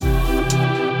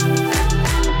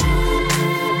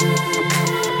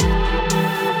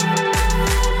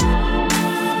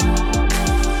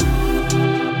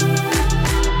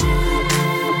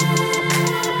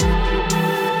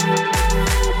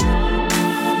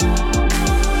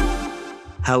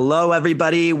Hello,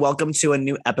 everybody. Welcome to a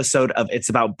new episode of It's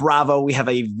About Bravo. We have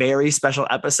a very special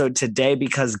episode today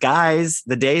because, guys,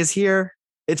 the day is here.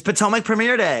 It's Potomac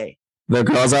Premiere Day. The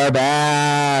girls are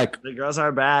back. The girls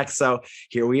are back. So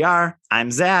here we are.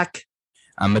 I'm Zach.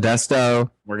 I'm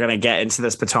Modesto. We're going to get into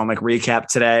this Potomac recap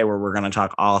today where we're going to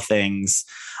talk all things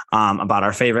about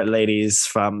our favorite ladies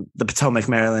from the Potomac,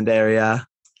 Maryland area.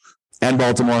 And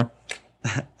Baltimore.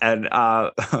 And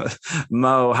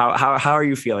Mo, how are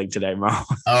you feeling today, Mo?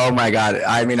 Oh my God.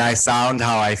 I mean, I sound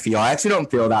how I feel. I actually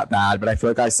don't feel that bad, but I feel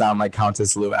like I sound like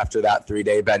Countess Lou after that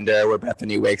 3-day bender where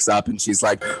Bethany wakes up and she's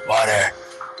like, water.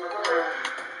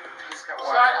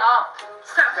 Shut up.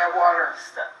 That water.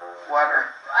 Water.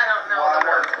 I don't know the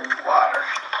word. Water.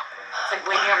 It's like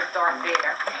waking up with Darth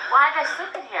Vader. Why did I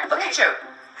sleep in here? Look at you.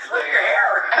 Look at your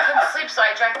hair. I couldn't sleep, so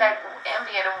I drank that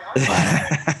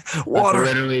Ambien. Water.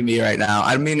 That's literally me right now.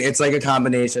 I mean, it's like a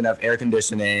combination of air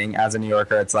conditioning. As a New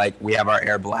Yorker, it's like we have our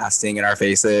air blasting in our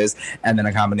faces, and then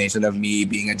a combination of me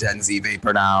being a Gen Z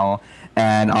vapor now,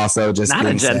 and also just Not a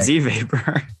being Gen sick. Z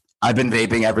vapor. I've been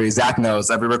vaping Zach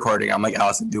knows, every recording. I'm like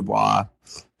Alison Dubois.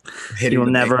 He will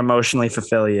never emotionally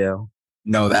fulfill you.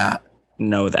 know that.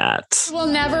 Know that. Will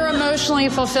never emotionally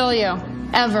fulfill you,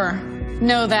 ever.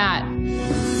 Know that.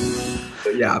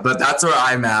 Yeah, but that's where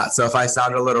I'm at. So if I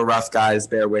sound a little rough, guys,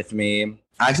 bear with me.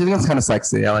 I actually think it's kind of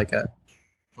sexy. I like it.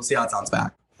 We'll see how it sounds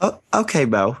back. Oh, okay,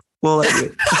 Bo. We'll let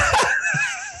you.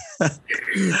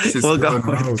 We'll go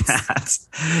with that.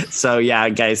 So yeah,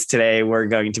 guys, today we're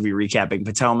going to be recapping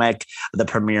Potomac. The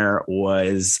premiere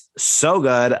was so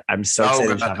good. I'm so excited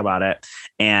to talk about it.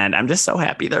 And I'm just so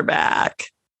happy they're back.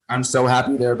 I'm so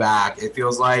happy they're back. It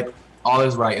feels like all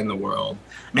is right in the world.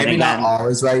 Maybe not all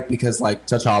is right because like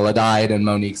T'Challa died and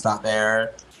Monique's not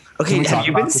there. Okay, have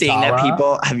you been seeing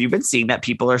that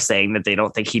people are saying that they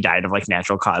don't think he died of like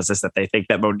natural causes, that they think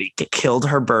that Monique killed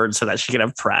her bird so that she can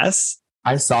have press?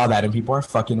 I saw that and people are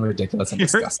fucking ridiculous and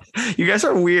disgusting. You guys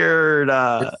are weird.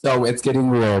 It's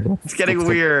getting weird. It's getting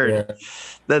weird.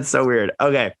 That's so weird.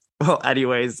 Okay. Well,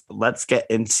 anyways, let's get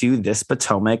into this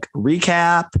Potomac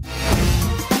recap.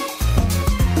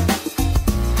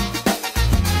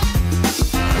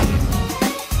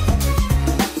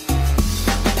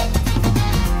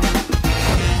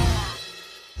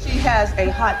 Has a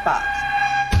hot box.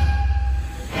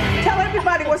 Tell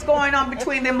everybody what's going on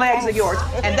between them legs of yours,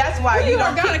 and that's why you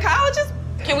don't gynecologist.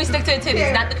 Can we stick to the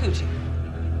titties, not the coochie?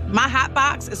 My hot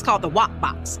box is called the WAP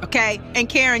box, okay? And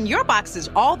Karen, your box is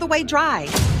all the way dry.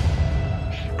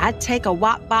 I'd take a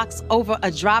WAP box over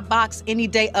a dry box any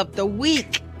day of the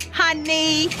week,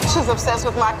 honey. She's obsessed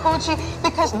with my coochie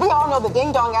because we all know the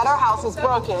ding dong at our house is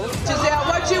broken. Giselle,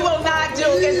 what you will not do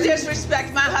is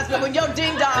disrespect my husband when your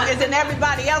ding dong is in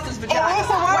everybody else's vagina.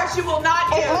 What you will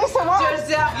not do,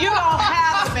 Giselle, you don't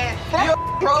have a man. You're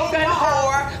a broken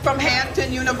whore from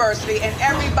Hampton University, and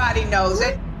everybody knows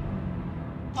it.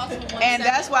 And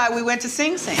that's why we went to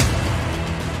Sing Sing.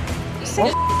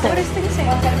 What is Sing Sing?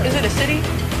 Is it a city?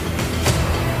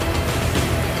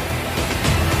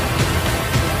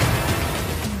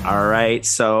 All right,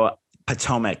 so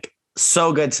Potomac,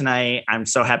 so good tonight. I'm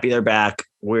so happy they're back.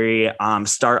 We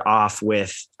start off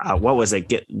with what was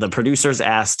it? The producers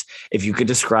asked if you could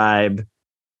describe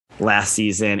last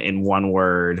season in one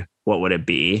word, what would it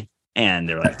be? And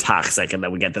they're like toxic, and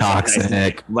then we get this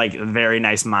like very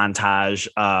nice montage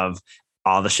of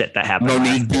all the shit that happened.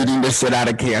 Monique beating the shit out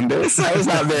of Candace. That was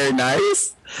not very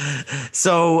nice.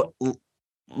 So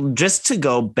just to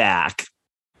go back,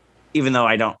 even though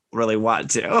I don't really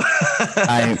want to,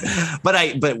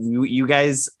 but you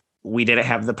guys, we didn't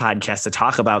have the podcast to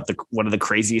talk about one of the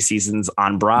craziest seasons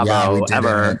on Bravo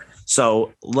ever.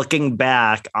 So looking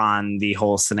back on the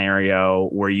whole scenario,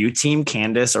 were you team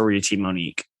Candace or were you team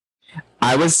Monique?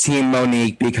 I was team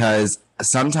Monique because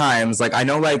sometimes, like, I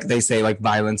know, like they say, like,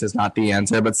 violence is not the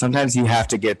answer, but sometimes you have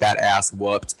to get that ass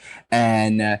whooped.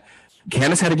 And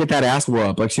Candace had to get that ass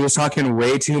whooped. Like, she was talking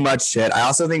way too much shit. I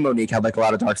also think Monique had like a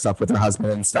lot of dark stuff with her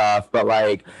husband and stuff, but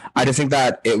like I just think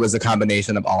that it was a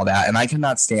combination of all that. And I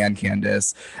cannot stand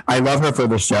Candace. I love her for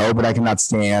the show, but I cannot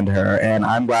stand her. And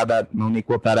I'm glad that Monique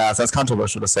whooped that ass. That's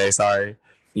controversial to say. Sorry.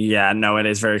 Yeah, no, it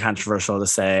is very controversial to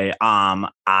say.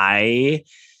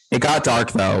 It got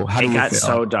dark though. It got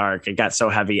so dark. It got so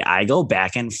heavy. I go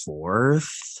back and forth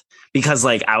because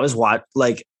like I was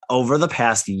over the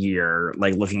past year,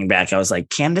 like looking back, I was like,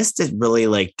 Candace did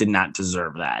not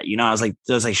deserve that. You know, I was like,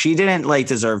 she didn't like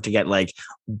deserve to get like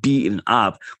beaten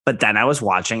up. But then I was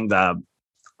watching the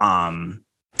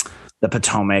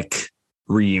Potomac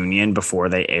reunion before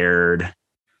they aired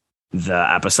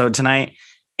the episode tonight,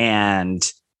 and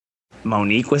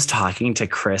Monique was talking to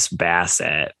Chris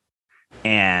Bassett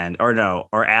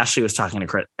or Ashley was talking to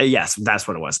Chris. Yes, that's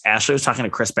what it was. Ashley was talking to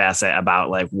Chris Bassett about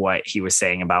like what he was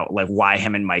saying about like why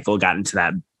him and Michael got into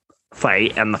that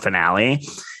fight in the finale.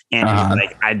 And he was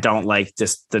like, I don't like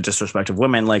the disrespect of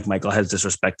women. Like Michael has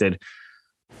disrespected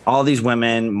all these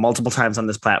women multiple times on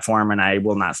this platform, and I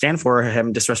will not stand for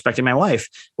him disrespecting my wife,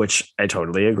 which I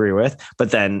totally agree with.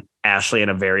 But then Ashley, in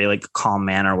a very like calm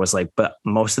manner, was like, but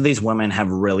most of these women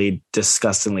have really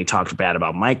disgustingly talked bad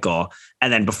about Michael.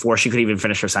 And then before she could even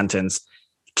finish her sentence,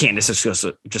 Candace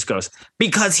just goes,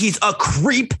 because he's a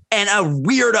creep and a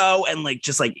weirdo, and like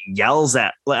just like yells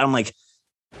at. I'm like,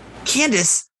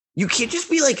 Candace, you can't just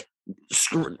be like,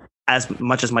 as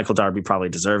much as Michael Darby probably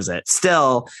deserves it,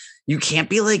 still. You can't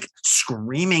be like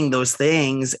screaming those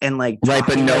things and like right,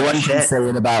 but no one can say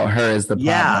it about her is the problem.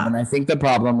 Yeah. And I think the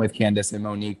problem with Candace and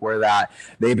Monique were that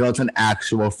they built an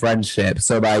actual friendship.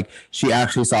 So like she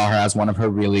actually saw her as one of her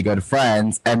really good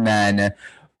friends, and then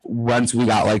once we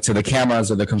got like to the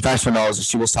cameras or the confessionals,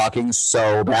 she was talking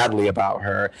so badly about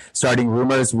her, starting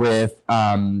rumors with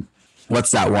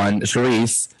what's that one?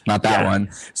 Charisse, not that one.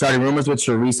 Starting rumors with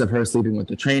Charisse of her sleeping with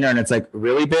the trainer. And it's like,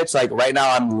 really, bitch? Like right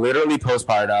now I'm literally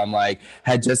postpartum, like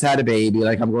had just had a baby.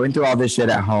 Like I'm going through all this shit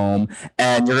at home.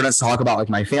 And you're going to talk about like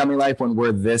my family life when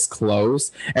we're this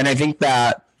close. And I think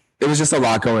that it was just a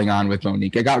lot going on with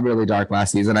Monique. It got really dark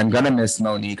last season. I'm going to miss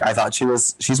Monique. I thought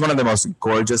she's one of the most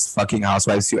gorgeous fucking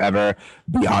housewives to ever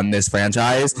be on this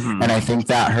franchise. Mm-hmm. And I think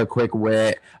that her quick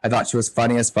wit, I thought she was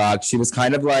funny as fuck. She was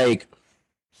kind of like,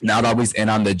 not always in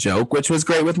on the joke, which was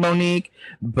great with Monique,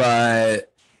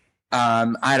 but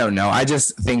I don't know. I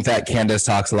just think that Candace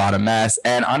talks a lot of mess.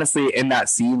 And honestly, in that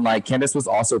scene, like Candace was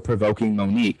also provoking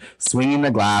Monique, swinging the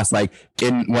glass. Like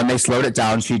when they slowed it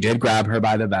down, she did grab her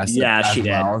by the vest. Yeah, she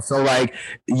did. So like,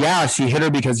 yeah, she hit her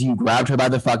because you grabbed her by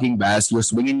the fucking vest. You're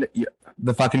swinging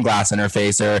the fucking glass in her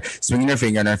face or swinging her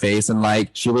finger in her face, and like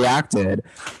she reacted.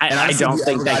 I don't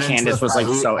think that Candace was like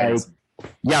so.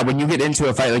 Yeah, when you get into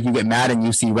a fight, like you get mad and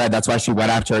you see red. That's why she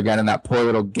went after her again. And that poor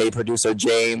little gay producer,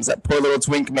 James, that poor little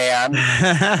twink man,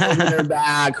 holding her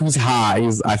back, who's hot.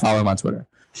 I follow him on Twitter.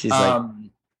 She's like,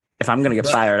 if I'm going to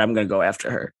get fired, I'm going to go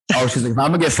after her. Oh, she's like, if I'm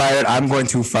going to get fired, I'm going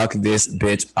to fuck this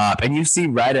bitch up. And you see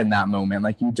red in that moment.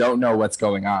 Like, you don't know what's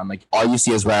going on. Like, all you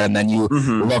see is red. And then you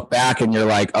look back and you're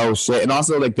like, oh, shit. And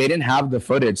also, like, they didn't have the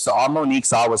footage. So all Monique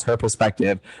saw was her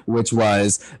perspective, which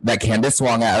was that Candace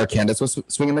swung at her. Candace was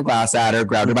swinging the glass at her,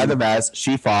 grabbed her by the vest.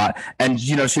 She fought. And,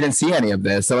 you know, she didn't see any of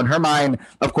this. So in her mind,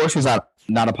 of course, she's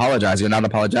not apologizing. Not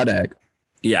apologetic.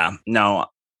 Yeah, no.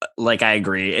 Like, I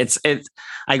agree.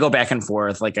 I go back and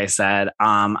forth. Like I said,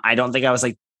 I don't think I was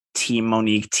like team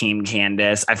Monique, team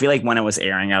Candace. I feel like when it was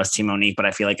airing, I was team Monique, but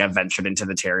I feel like I ventured into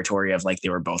the territory of like, they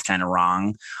were both kind of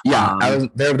wrong. Yeah,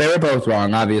 they were both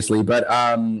wrong, obviously. But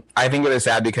I think it was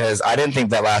sad because I didn't think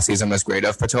that last season was great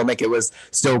of Potomac. It was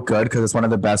still good because it's one of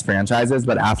the best franchises.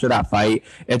 But after that fight,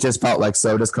 it just felt like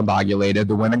so discombobulated.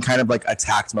 The women kind of like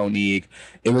attacked Monique.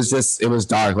 It was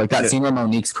dark. Like that scene where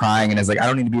Monique's crying and is like, I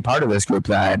don't need to be part of this group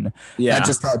then. Yeah. That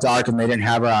just felt dark, and they didn't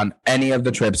have her on any of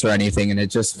the trips or anything. And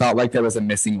it just felt like there was a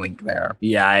missing link there.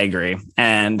 Yeah, I agree.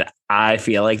 And I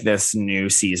feel like this new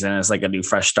season is like a new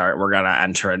fresh start. We're going to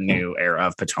enter a new era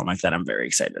of Potomac that I'm very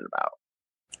excited about.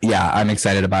 Yeah, I'm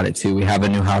excited about it too. We have a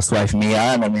new housewife, Mia,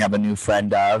 and then we have a new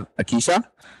friend, Akeisha.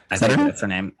 I think that's her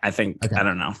name. I think, okay. I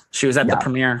don't know. She was at the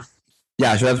premiere.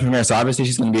 Yeah, she was at the premiere. So obviously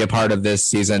she's going to be a part of this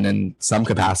season in some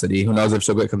capacity. Who knows if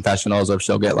she'll get confessionals or if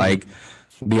she'll get like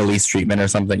the Elise treatment or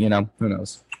something, you know, who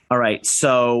knows? All right.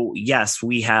 So yes,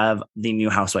 we have the new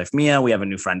housewife, Mia. We have a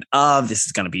new friend of. This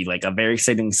is going to be like a very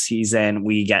exciting season.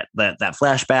 We get that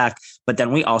flashback, but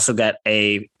then we also get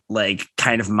a like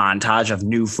kind of montage of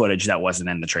new footage that wasn't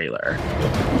in the trailer.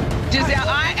 Giselle,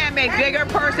 I am a bigger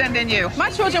person than you. My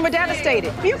children were devastated.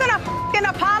 If you're gonna f***ing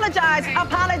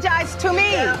apologize to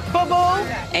me, boo-boo.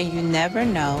 And you never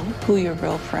know who your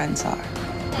real friends are.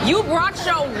 You brought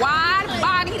your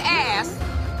wide-bodied ass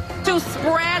to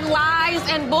spread lies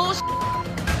and bullshit. I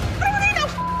don't need no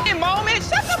f***ing moment.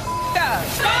 Shut the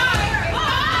f***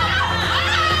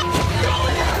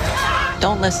 up.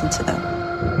 Don't listen to them.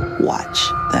 Watch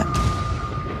them.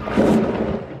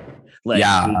 Like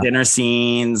dinner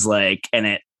scenes, like, and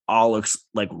it all looks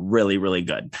like really, really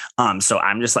good. So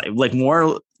I'm just like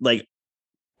more like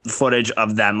footage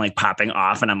of them like popping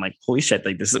off, and I'm like, holy shit,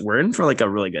 like we're in for like a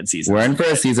really good season. We're in for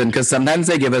a season because sometimes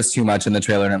they give us too much in the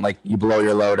trailer and like you blow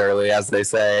your load early, as they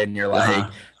say, and you're like,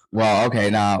 well,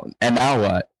 okay, now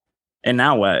what? And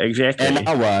now what? Exactly. And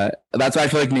now what? That's why I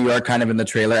feel like New York kind of in the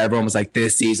trailer, everyone was like,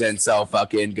 this season's so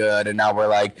fucking good. And now we're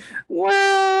like,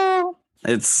 well,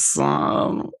 it's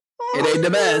it ain't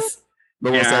the best.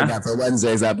 But we'll save that for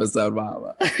Wednesday's episode,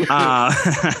 Mama.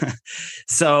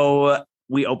 So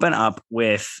we open up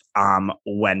with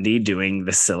Wendy doing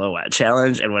the silhouette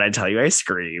challenge. And when I tell you I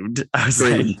screamed, I was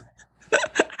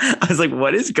like,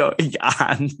 what is going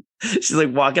on? She's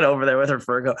like walking over there with her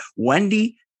fur coat.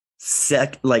 Wendy,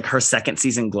 her second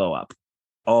season glow up.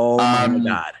 Oh my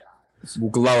God.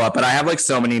 Glow up. But I have like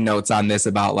so many notes on this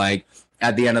about like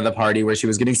at the end of the party where she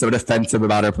was getting so defensive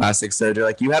about her plastic surgery.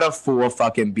 Like, you had a full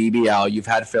fucking BBL. You've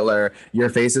had filler. Your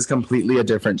face is completely a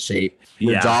different shape.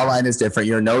 Your jawline is different.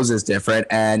 Your nose is different.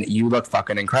 And you look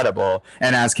fucking incredible.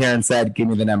 And as Karen said, give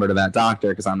me the number to that doctor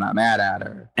because I'm not mad at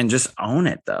her. And just own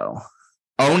it, though.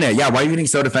 Own it. Yeah. Why are you getting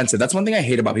so defensive? That's one thing I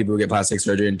hate about people who get plastic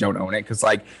surgery and don't own it. Because,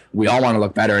 like, we all want to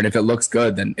look better. And if it looks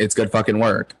good, then it's good fucking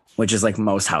work. Which is like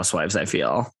most housewives, I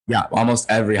feel. Yeah, almost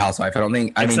every housewife. I don't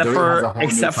think. Except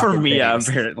for Mia,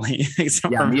 apparently.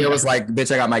 Mia was like,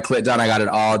 "Bitch, I got my clit done. I got it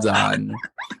all done."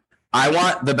 I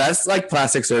want the best like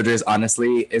plastic surgeries.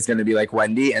 Honestly, is going to be like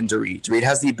Wendy and Dorit. Dorit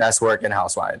has the best work in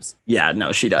Housewives. Yeah,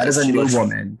 no, she does. That is a new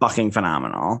woman. Fucking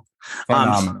phenomenal.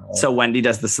 Phenomenal. So Wendy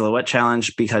does the silhouette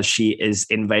challenge because she is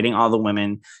inviting all the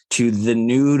women to the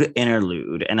Nude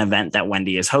Interlude, an event that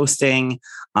Wendy is hosting,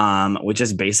 which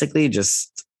is basically just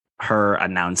her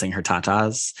announcing her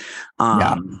tatas.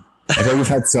 I think we've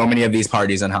had so many of these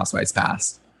parties on Housewives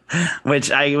past, which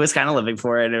I was kind of living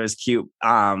for, and it was cute.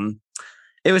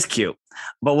 It was cute,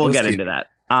 but we'll get into that.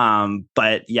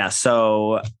 But yeah,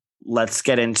 so let's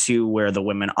get into where the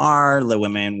women are. The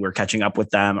women, we're catching up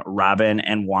with them. Robin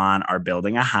and Juan are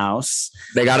building a house.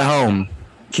 They got a home.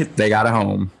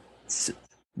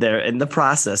 They're in the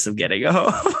process of getting a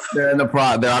home. They're out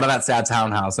of that sad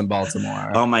townhouse in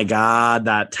Baltimore. Oh my God,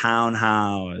 that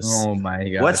townhouse. Oh my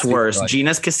God. What's worse,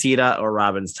 Gina's casita or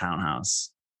Robin's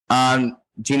townhouse?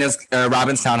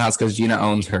 Robin's townhouse because Gina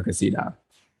owns her casita.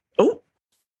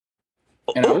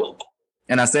 Oh.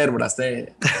 And I said what I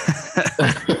said.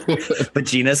 But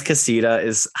Gina's casita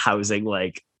is housing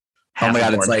like half of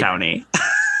Orange County.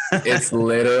 It's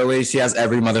literally, she has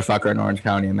every motherfucker in Orange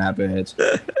County in that bitch.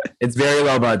 It's very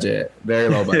low budget.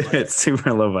 It's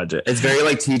super low budget. It's very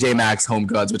like TJ Maxx Home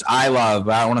Goods, which I love,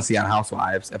 but I don't want to see on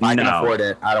Housewives. If I can afford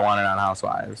it, I don't want it on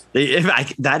Housewives.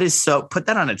 Put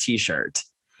that on a t-shirt.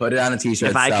 Put it on a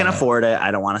t-shirt. If I can afford it,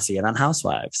 I don't want to see it on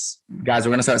Housewives. Guys,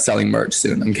 we're gonna start selling merch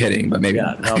soon. I'm kidding, but maybe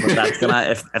not. No, but that's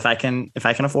gonna if I can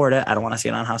afford it, I don't want to see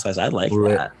it on Housewives. I'd like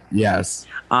that. Yes.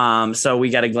 So we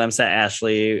got a glimpse at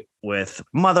Ashley with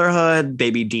motherhood.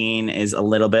 Baby Dean is a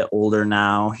little bit older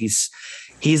now. He's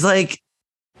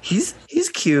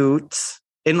cute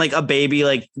in like a baby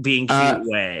like being cute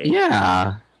way.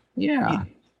 Yeah.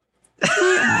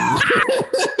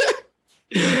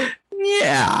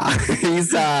 Yeah,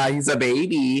 he's a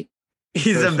baby.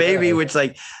 He's a baby, which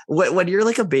like when you're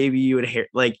like a baby, you would hear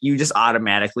like you just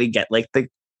automatically get like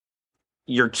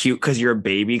you're cute because you're a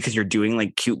baby because you're doing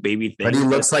like cute baby things. But he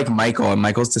looks like Michael, and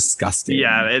Michael's disgusting.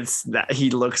 Yeah, it's that he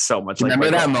looks so much. Remember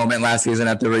like Michael. That moment last season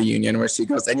at the reunion where she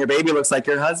goes, "And your baby looks like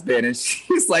your husband," and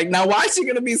she's like, "Now why is she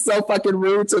gonna be so fucking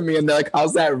rude to me?" And they're like,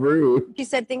 "How's that rude?" She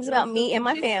said things about me and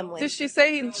my family. Did she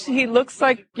say he looks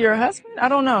like your husband? I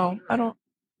don't know.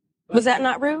 Was that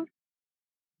not rude?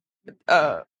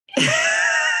 I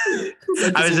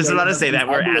was just about to say that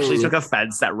where Ashley took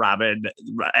offense that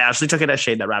Ashley took it as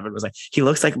shade that Robin was like, he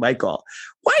looks like Michael.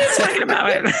 Why are you talking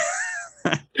about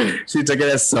it? She took it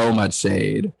as so much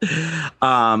shade.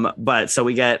 But so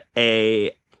we get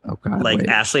Ashley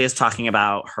is talking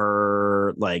about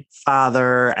her like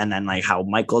father and then like how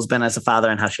Michael's been as a father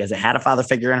and how she hasn't had a father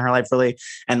figure in her life really.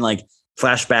 And like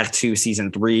flashback to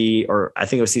season 3, or I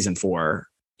think it was season 4.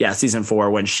 Yeah, season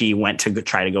 4 when she went to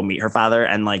try to go meet her father.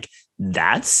 And like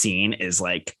that scene is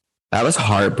like. That was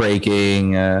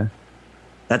heartbreaking.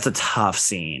 That's a tough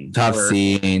scene.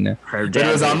 Her dad.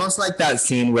 It was almost like that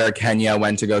scene where Kenya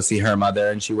went to go see her mother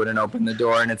and she wouldn't open the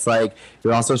door. And it's like,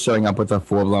 you're also showing up with a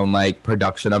full blown like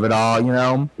production of it all, you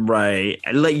know? Right.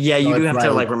 Like, yeah, you do have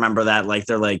to like remember that. Like,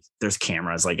 they're like, there's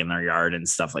cameras like in their yard and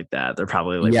stuff like that. They're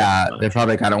probably like, they're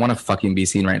probably like, I don't want to fucking be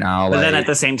seen right now. But then at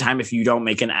the same time, if you don't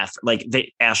make an effort, like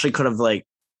Ashley could have like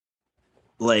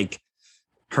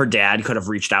her dad could have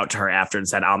reached out to her after and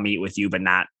said, I'll meet with you, but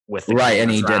not with the right. And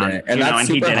he didn't. And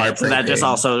he didn't. So that just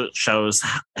also shows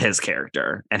his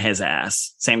character and his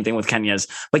ass. Same thing with Kenya's.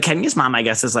 But Kenya's mom, I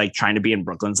guess, is like trying to be in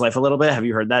Brooklyn's life a little bit. Have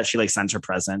you heard that? She like sends her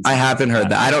presents. I haven't heard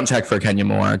that. I don't check for Kenya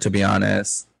Moore, to be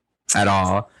honest, at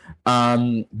all.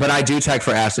 But I do check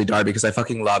for Ashley Darby because I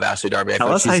fucking love Ashley Darby.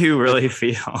 Tell us how you really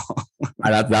feel.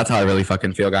 That's how I really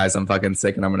fucking feel, guys. I'm fucking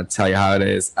sick and I'm going to tell you how it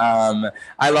is.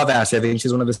 I love Ashley. I think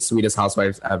she's one of the sweetest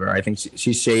housewives ever. I think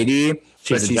she's shady.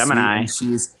 She's a Gemini.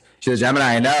 She's a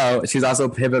Gemini, I know. She's also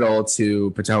pivotal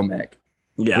to Potomac.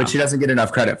 Yeah. Which she doesn't get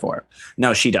enough credit for.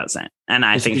 No, she doesn't. And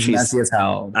I think she's messy as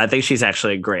hell. I think she's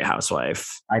actually a great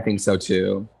housewife. I think so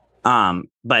too.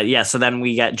 But yeah, so then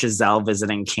we get Giselle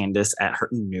visiting Candace at her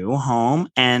new home.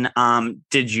 And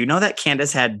did you know that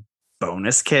Candace had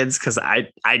bonus kids? Because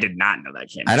I did not know that.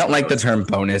 Candace I don't like the term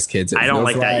bonus kids. I don't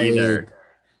like that either.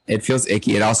 It feels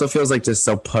icky. It also feels like just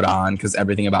so put on because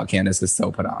everything about Candace is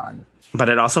so put on. But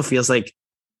it also feels like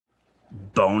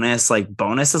bonus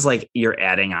is like you're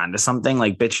adding on to something.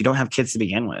 Like, bitch, you don't have kids to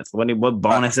begin with. What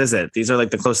bonus is it? These are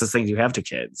like the closest things you have to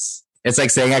kids. It's like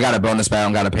saying I got a bonus, but I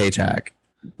don't got a paycheck.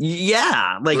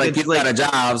 Yeah, like you got a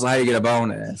job, so how do you get a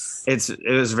bonus? It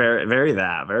was very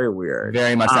very weird.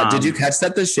 Very much that. Did you catch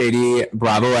that the shady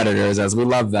Bravo editors, as we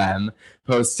love them,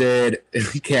 posted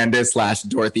Candace /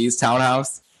 Dorothy's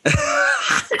townhouse?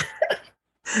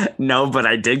 No, but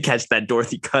I did catch that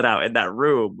Dorothy cutout in that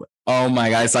room. Oh my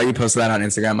God, I saw you posted that on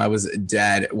Instagram. I was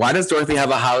dead. Why does Dorothy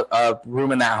have a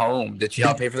room in that home? Did she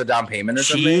help pay for the down payment or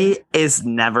something?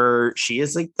 She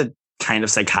is like the kind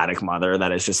of psychotic mother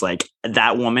that is just like,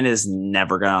 that woman is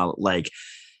never gonna like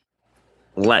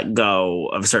let go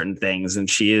of certain things. And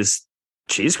she's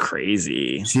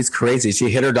crazy. She's crazy.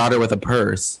 She hit her daughter with a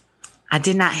purse. I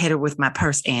did not hit her with my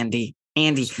purse, Andy.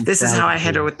 This is how I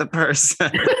hit her with the purse.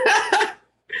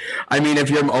 I mean, if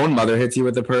your own mother hits you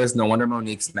with the purse, no wonder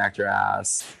Monique smacked your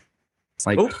ass. It's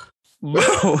like,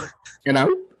 you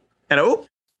know?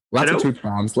 Lots of truth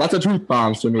bombs. Lots of truth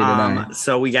bombs to me tonight.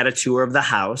 So we got a tour of the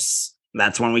house.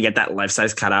 That's when we get that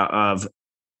life-size cutout of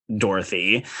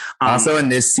Dorothy. Also in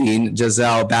this scene,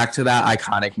 Giselle, back to that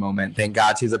iconic moment. Thank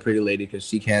God she's a pretty lady because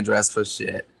she can't dress for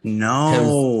shit.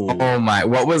 No. Oh my,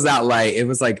 what was that like? It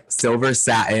was like silver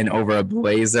satin over a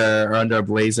blazer or under a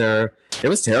blazer. It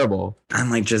was terrible. I'm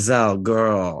like, Giselle,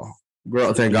 girl,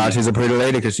 thank God she's a pretty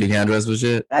lady because she can't dress for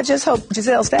shit. I just hope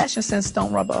Giselle's fashion sense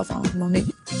don't rub off on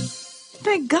Monique.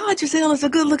 Thank God Giselle is a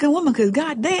good-looking woman because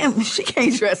goddamn, she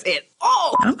can't dress at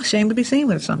all. I'm ashamed to be seen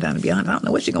with her sometimes, to be honest. I don't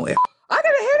know what she's going to wear. I got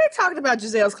to hear they talking about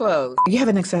Giselle's clothes. You have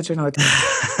an exceptional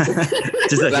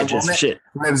Giselle just shit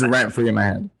lives rent free in my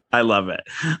head. I love it.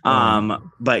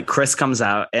 But Chris comes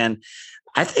out, and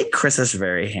I think Chris is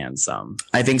very handsome.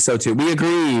 I think so too. We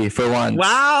agree for once.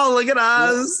 Wow, look at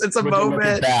us. It's a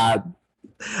moment.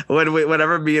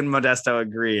 Whenever me and Modesto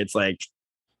agree, it's like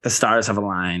the stars have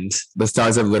aligned. The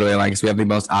stars have literally aligned because we have the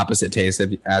most opposite taste,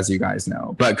 as you guys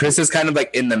know. But Chris is kind of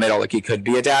like in the middle. Like he could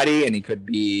be a daddy and he could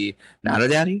be not a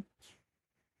daddy.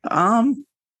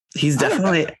 He's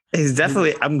definitely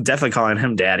I'm definitely calling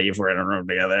him daddy if we're in a room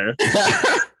together.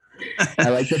 I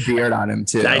like the beard on him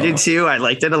too. I did too. I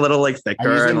liked it a little like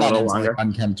thicker and a little longer. Like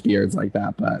unkempt beards like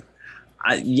that, but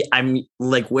I'm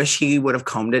like wish he would have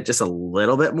combed it just a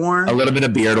little bit more. A little bit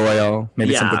of beard oil,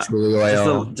 maybe some patchouli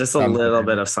oil, just a little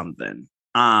bit of something.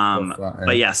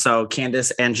 But yeah, so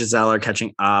Candace and Giselle are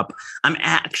catching up.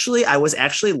 I was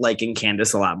actually liking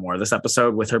Candace a lot more this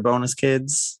episode with her bonus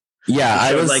kids. Yeah,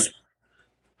 I was like,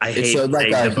 I hate like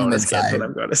the bonus kids, what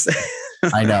I'm going to say.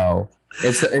 I know.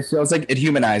 It feels like it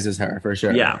humanizes her for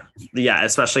sure. Yeah,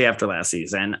 especially after last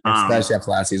season.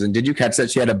 Did you catch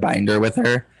that she had a binder with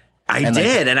her? I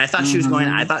did, and I thought she was going.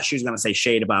 I thought she was going to say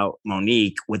shade about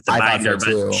Monique with the binder,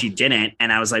 but she didn't.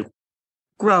 And I was like,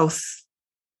 growth.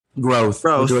 We'll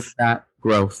do it that.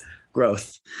 Growth.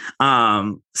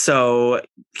 So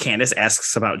Candace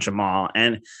asks about Jamal,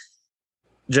 and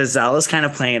Giselle is kind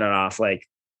of playing it off like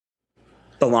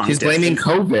the long. She's blaming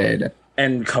COVID.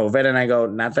 And I go,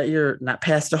 not that you're not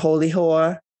Pastor Holy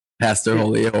Whore. Pastor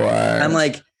Holy Whore. I'm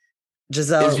like,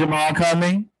 Giselle. Is Jamal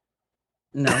coming?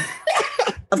 No.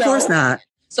 Of course not.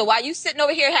 So while you sitting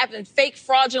over here having fake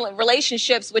fraudulent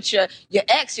relationships with your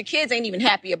ex, your kids ain't even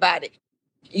happy about it.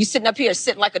 You sitting up here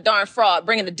sitting like a darn fraud,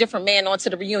 bringing a different man onto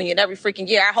the reunion every freaking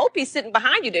year. I hope he's sitting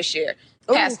behind you this year,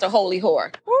 Pastor Holy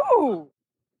Whore. Ooh.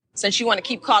 Since you want to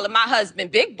keep calling my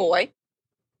husband Big Boy.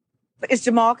 But is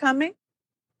Jamal coming?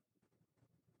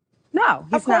 No,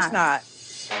 he's of course not.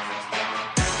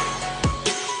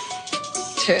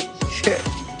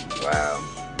 Wow.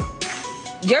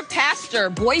 Your pastor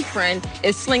boyfriend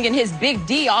is slinging his big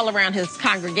D all around his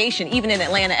congregation, even in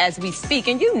Atlanta as we speak.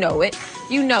 And you know it.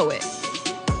 You know it.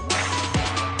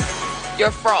 You're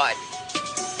a fraud.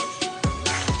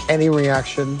 Any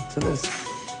reaction to this?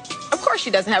 Of course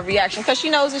she doesn't have a reaction because she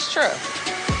knows it's true.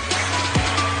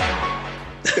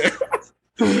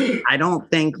 I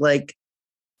don't think like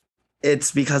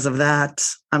it's because of that.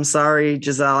 I'm sorry,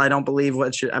 Giselle. I don't believe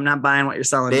I'm not buying what you're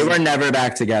selling. They were never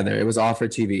back together. It was all for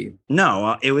TV.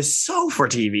 No, it was so for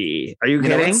TV. Are you You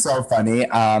know kidding? what's so funny?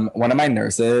 One of my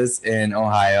nurses in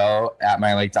Ohio at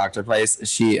my like doctor place,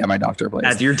 at my doctor place.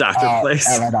 At your doctor place.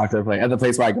 At my doctor place. At the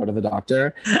place where I go to the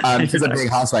doctor. She's a big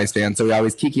Housewives fan, so we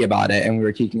always kiki about it. And we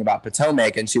were kikiing about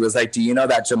Potomac. And she was like, do you know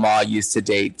that Jamal used to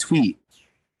date Tweet?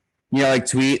 You know, like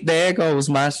Tweet, there goes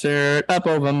my shirt up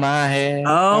over my head.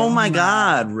 Oh my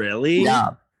God, really?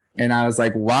 Yeah. And I was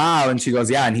like, wow. And she goes,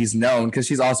 yeah. And he's known because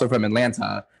she's also from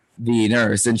Atlanta, the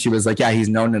nurse. And she was like, yeah, he's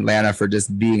known in Atlanta for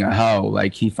just being a hoe.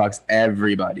 Like he fucks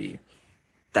everybody.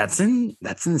 That's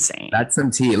insane. That's some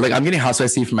tea. Like I'm getting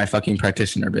Housewives tea from my fucking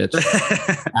practitioner, bitch.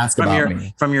 Ask about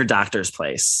me. From your doctor's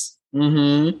place.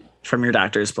 Mm-hmm. From your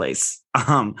doctor's place.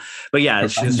 But yeah,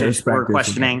 we're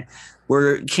questioning.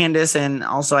 Candace, and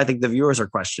also I think the viewers are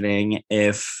questioning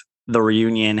if the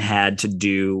reunion had to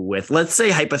do with, let's say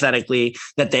hypothetically,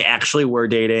 that they actually were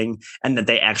dating and that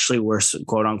they actually were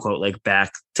quote unquote like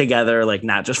back together, like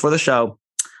not just for the show.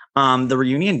 The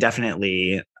reunion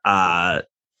definitely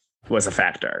was a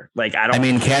factor. Like I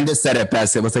mean, Candace said it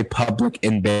best. It was like public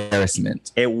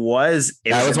embarrassment. That was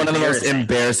one of the most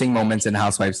embarrassing moments in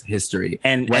Housewives history.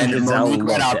 And when Monique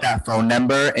read out it. that phone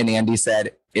number and Andy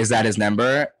said, is that his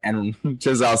number? And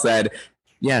Giselle said,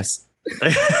 yes.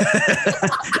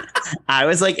 I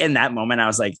was like, in that moment, I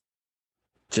was like,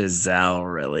 Giselle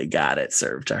really got it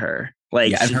served to her.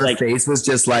 Like, and her face was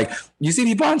just like, you see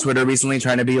people on Twitter recently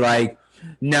trying to be like,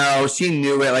 no, she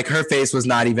knew it. Like her face was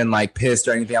not even like pissed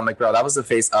or anything. I'm like, bro, that was the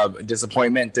face of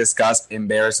disappointment, disgust,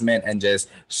 embarrassment, and just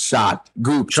shocked,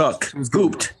 gooped,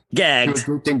 gooped, gagged.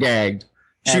 She was gooped and gagged.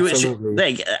 She was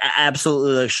like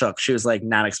absolutely shook. She was like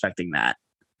not expecting that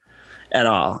at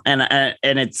all. And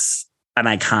it's an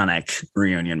iconic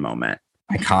reunion moment.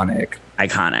 Iconic.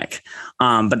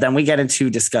 But then we get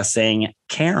into discussing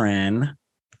Karen.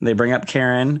 They bring up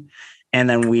Karen, and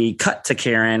then we cut to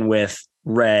Karen with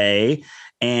Ray,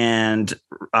 and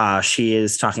she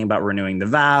is talking about renewing the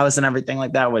vows and everything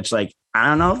like that, which like I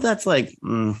don't know if that's like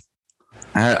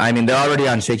I mean, they're already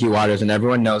on shaky waters, and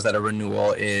everyone knows that a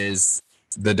renewal is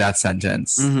the death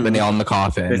sentence, the nail in the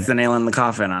coffin. It's the nail in the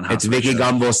coffin on It's Vicky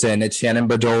Gunvalson, it's Shannon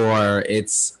Bedore,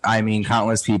 it's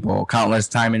countless people, countless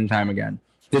time and time again.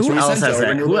 Who else has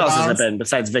it been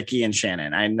besides Vicky and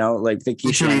Shannon? I know like Vicky.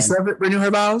 Did Teresa renew her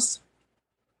vows?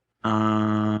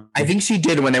 I think she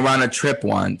did when they were on a trip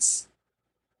once.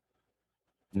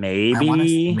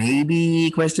 Maybe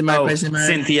question mark.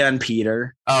 Cynthia and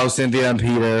Peter. Oh, Cynthia and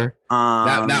Peter.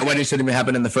 That wedding shouldn't have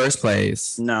happened in the first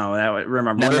place. No,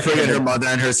 remember. Never forget her mother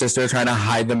and her sister trying to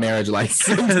hide the marriage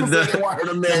license. They want her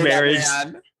to marry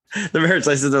that man. The marriage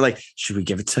license. They're like, should we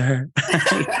give it to her?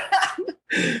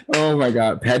 Oh my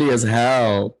God, petty as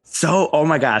hell. So, oh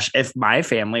my gosh, if my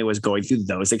family was going through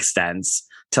those extents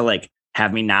to like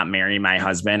have me not marry my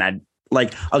husband, I'd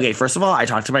like, okay, first of all, I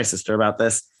talked to my sister about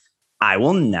this. I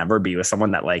will never be with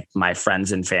someone that like my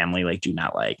friends and family like do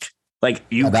not like. Like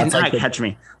you cannot catch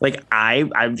me. Like I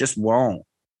just won't.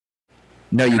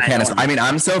 No, you can't. I mean,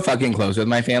 I'm so fucking close with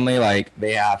my family. Like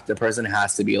the person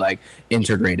has to be like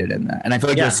integrated in that. And I feel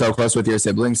like you're so close with your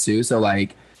siblings too. So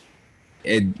like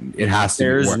it has to.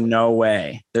 There's no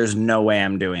way. There's no way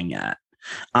I'm doing that.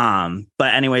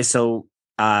 But anyway, so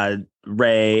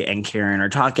Ray and Karen are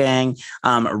talking.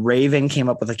 Raven came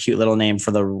up with a cute little name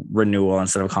for the renewal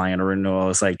instead of calling it a renewal. It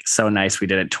was like so nice we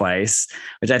did it twice,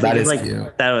 which I think is like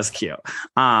cute. That was cute.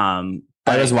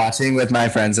 I was watching with my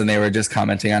friends and they were just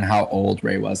commenting on how old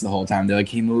Ray was the whole time. They're like,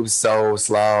 he moves so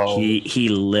slow. He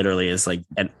literally is like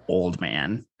an old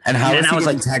man. And how is he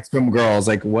getting text from girls?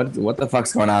 Like what the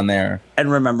fuck's going on there?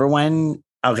 And remember when?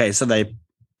 Okay, so they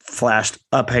flashed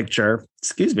a picture.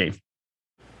 Excuse me.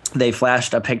 They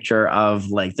flashed a picture of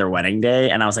like their wedding day,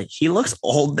 and I was like, he looks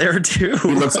old there too.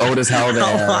 He looks old as hell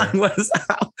there.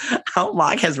 How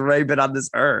long has Ray been on this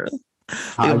earth?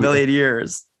 A million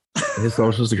years. His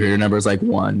social security number is like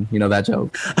 1. You know that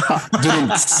joke?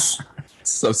 Dude,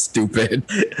 so stupid.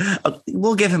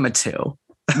 We'll give him a 2.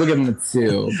 We'll give him a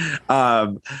 2.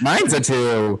 Mine's a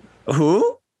 2.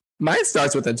 Who? Mine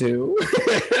starts with a 2.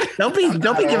 Don't be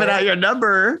giving out your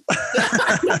number.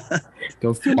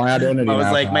 Don't steal my identity. I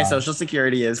was like, my social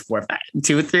security is 4 5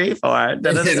 2 3 4. It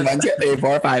is 1 2 3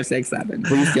 4 5 6 7.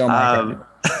 Please steal my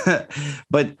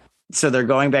But so they're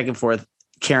going back and forth.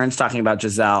 Karen's talking about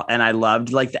Giselle, and I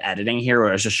loved like the editing here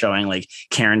where it's just showing like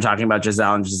Karen talking about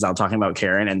Giselle and Giselle talking about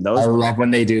Karen, and those. I love when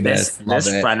they do this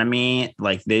frenemy,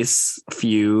 like this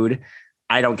feud.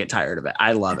 I don't get tired of it.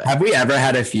 I love it. Have we ever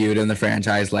had a feud in the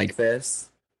franchise like this?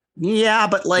 Yeah,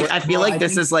 but like I feel Well, like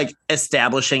this is like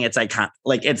establishing its icon,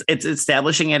 like it's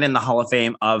establishing it in the Hall of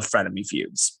Fame of frenemy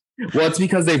feuds. Well, it's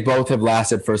because they both have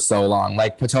lasted for so long.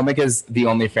 Like Potomac is the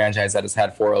only franchise that has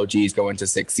had 4 OGs go into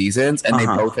 6 seasons, and they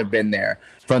both have been there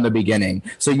from the beginning.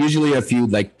 So usually a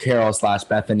feud like Carol /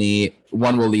 Bethany,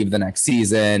 one will leave the next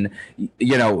season.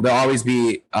 You know, there'll always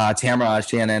be Tamara,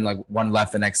 Shannon, like one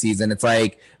left the next season. It's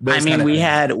like I mean, we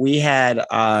had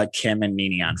Kim and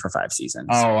Nene on for 5 seasons.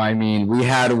 Oh, I mean, we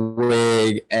had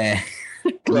Wig and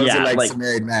like some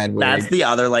married men. That's the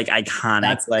other like iconic.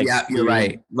 That's, like yeah, you're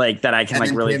right. Like that I can and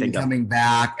like really Kim think of coming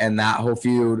back and that whole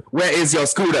feud. Where is your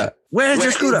scooter? Where's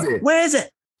your scooter? Where is it?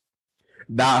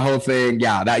 That whole thing,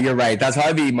 yeah, that you're right. That's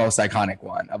probably the most iconic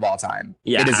one of all time.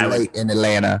 Yeah, it is late in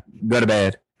Atlanta. Go to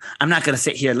bed. I'm not gonna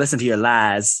sit here and listen to your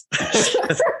lies.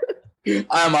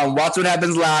 I'm on Watch What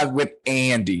Happens Live with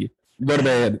Andy. Go to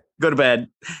bed. Go to bed.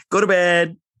 Go to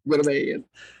bed. Go to bed.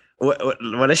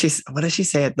 What does she? What does she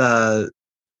say at the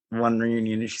one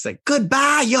reunion? She's like,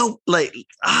 "Goodbye, yo." Like,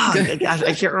 oh gosh,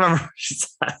 I can't remember what she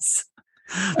says.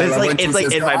 It's like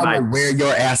in my mind. Wear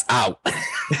your ass out. Is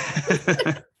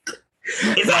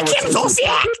that Kim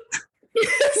Zolciak?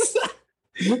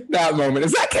 That moment.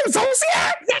 Is that Kim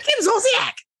Zolciak? Is that Kim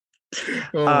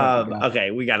Zolciak?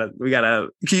 Okay, we gotta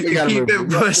keep it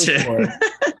pushing.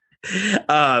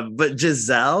 But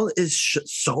Giselle is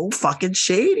so fucking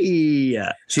shady.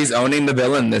 She's owning the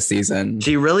villain this season.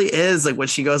 She really is. Like when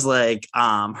she goes like,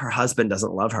 her husband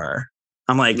doesn't love her.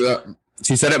 I'm like,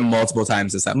 she said it multiple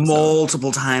times this episode.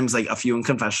 Multiple times, like a few in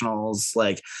confessionals.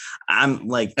 Like I'm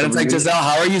like, and it's like, Giselle,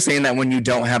 how are you saying that when you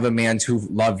don't have a man to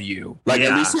love you? Like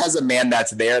at least she has a man that's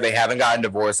there. They haven't gotten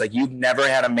divorced. Like you've never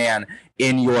had a man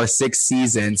in your 6th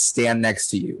season stand next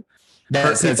to you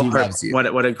that says he loves you.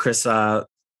 What did Chris Samuel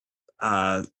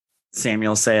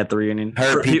say at the reunion?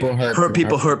 Hurt people.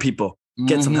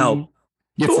 Get some help.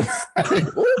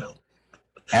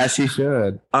 As she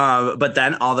should. But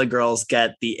then all the girls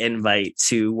get the invite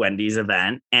to Wendy's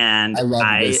event, and I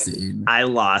love this scene. I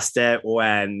lost it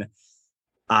when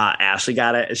Ashley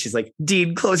got it, and she's like,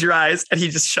 "Dean, close your eyes," and he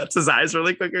just shuts his eyes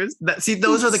really quick. See,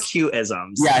 those are the cute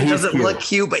isms. Yeah, he doesn't look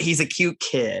cute, but he's a cute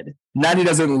kid. Not he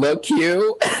doesn't look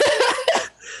cute,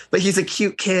 but he's a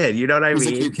cute kid. You know what I mean? He's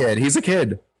a cute kid. He's a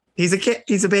kid. He's a kid.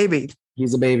 He's a baby.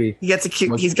 He's a baby. He gets a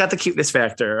cute. He's got the cuteness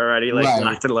factor already, like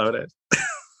locked and loaded.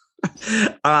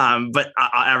 But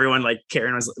everyone like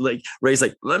Karen was like, Ray's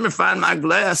like, let me find my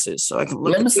glasses so I can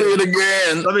look. Let me see it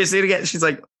again. Let me see it again. She's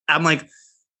like, I'm like,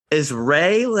 is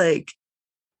Ray like?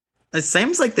 It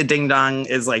seems like the ding dong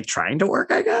is like trying to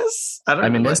work. I guess I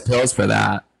mean, there's pills for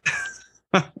that.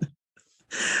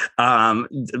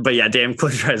 But yeah, damn,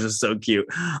 close your eyes was so cute.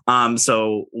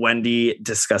 So Wendy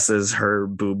discusses her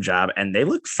boob job, and they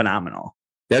look phenomenal.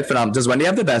 They're phenomenal. Does Wendy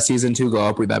have the best season 2 glow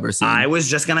up we've ever seen? I was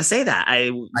just gonna say that.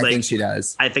 I think she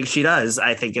does. I think she does.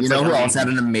 I think it's. You know who else had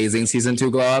an amazing season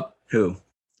 2 glow up? Who?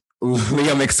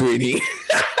 Leah McSweeney.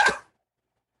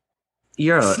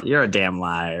 You're a damn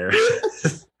liar.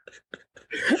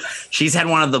 She's had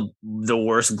one of the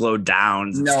worst glow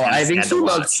downs. No, I think she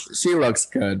looks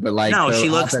good, but like no, she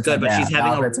looks good, but she's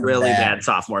having a really bad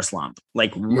sophomore slump,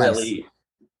 like really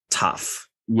tough.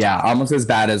 Yeah, almost as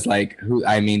bad as like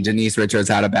Denise Richards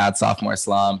had a bad sophomore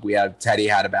slump. We had Teddy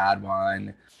had a bad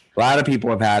one. A lot of people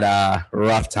have had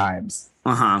rough times.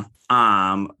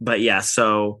 But yeah,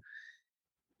 so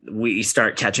we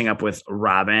start catching up with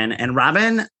Robin, and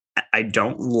Robin, I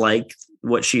don't like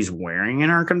what she's wearing in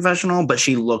her confessional, but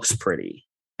she looks pretty.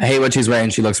 I hate what she's wearing.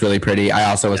 She looks really pretty. I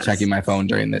also was checking my phone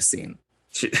during this scene.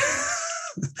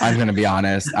 I'm gonna be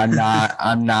honest.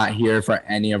 I'm not here for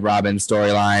any of Robin's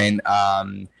storyline.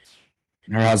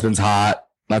 Her husband's hot.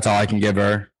 That's all I can give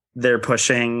her. They're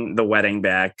pushing the wedding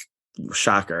back.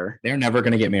 Shocker. They're never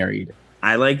gonna get married.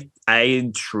 I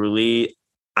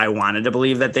wanted to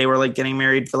believe that they were like getting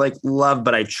married for like love,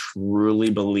 but I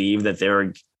truly believe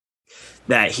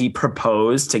that he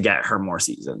proposed to get her more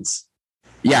seasons.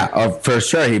 Yeah, for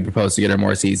sure. He proposed to get her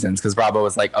more seasons because Bravo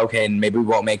was like, okay, maybe we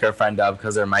won't make her friend of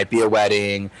because there might be a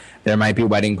wedding, there might be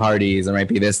wedding parties, there might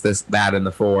be this, that, and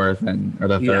the 4th or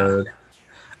the 3rd.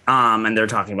 And they're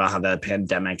talking about how the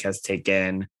pandemic has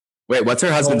taken. Wait, what's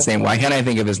her husband's name? Why can't I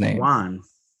think of his name? Juan.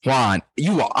 I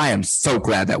am so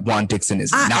glad that Juan Dixon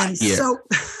is not here.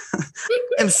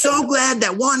 I'm so glad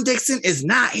that Juan Dixon is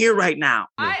not here right now.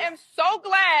 I am so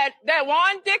glad that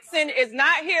Juan Dixon is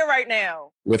not here right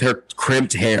now. With her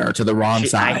crimped hair to the wrong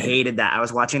side. I hated that. I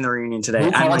was watching the reunion today.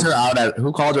 Who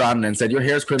called her out and said, your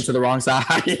hair's crimped to the wrong side?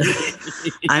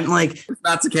 I'm like,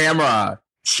 that's the camera.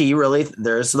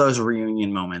 There's those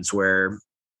reunion moments where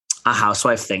a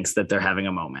housewife thinks that they're having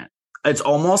a moment. it's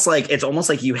almost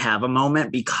like you have a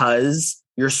moment because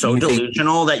you're so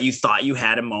delusional that you thought you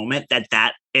had a moment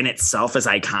that in itself is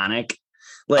iconic.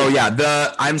 Like, oh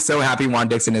yeah, I'm so happy Juan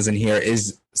Dixon isn't here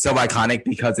is so iconic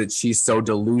because she's so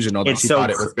delusional that she thought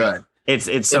it was good.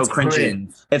 It's so cringy.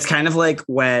 Cringe. It's kind of like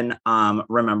when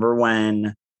remember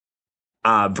when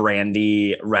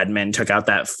Brandy Redmond took out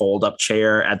that fold-up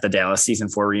chair at the Dallas season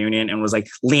 4 reunion and was like,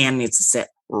 Leanne needs to sit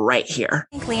right here.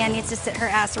 I think Leanne needs to sit her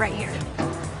ass right here.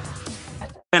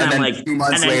 And I'm like, 2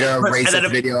 months later, a racist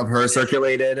video of her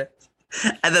circulated.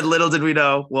 And then little did we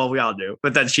know, well, we all knew,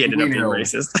 but then she ended up being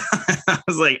racist. I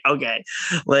was like, okay,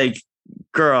 like,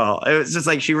 girl, it was just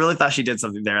like, she really thought she did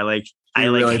something there. Like, I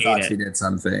really thought she did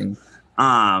something.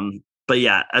 But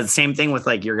yeah, same thing with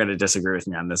like, you're going to disagree with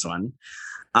me on this one.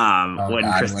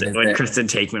 When Kristen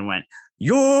Taekman went,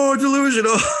 you're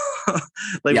delusional.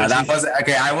 Like, yeah, that was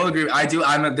okay. I will agree.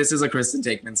 This is a Kristen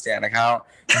Taekman stan account,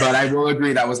 but I will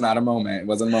agree that was not a moment. It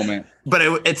wasn't a moment. But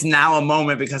it's now a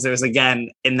moment because it was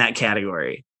again in that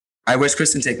category. I wish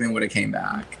Kristen Taekman would have came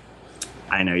back.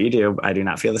 I know you do. I do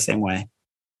not feel the same way.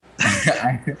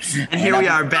 And here we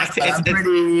are back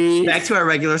to our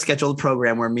regular scheduled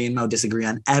program where me and Mo disagree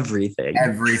on everything.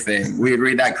 We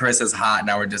agreed that Chris is hot.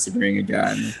 Now we're disagreeing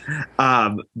again.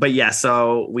 But yeah,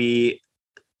 so we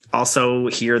also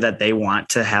hear that they want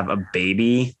to have a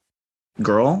baby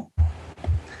girl.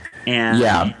 And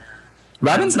yeah,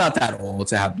 Robin's not that old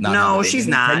to have. No, she's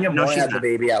not. Kenya Moore had the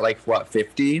baby at like what,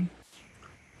 50?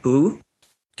 Who?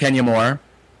 Kenya Moore.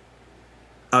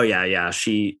 Oh yeah. Yeah.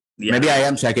 Maybe I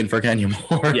am checking for Kenya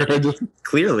Moore. Yeah,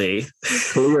 clearly.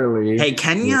 Hey,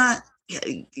 Kenya,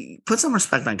 put some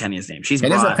respect on Kenya's name. She's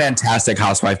a fantastic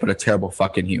housewife, but a terrible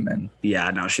fucking human. Yeah,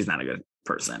 no, she's not a good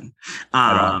person.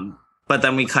 But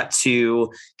then we cut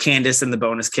to Candace and the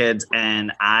bonus kids,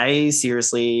 and I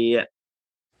seriously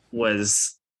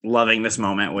was loving this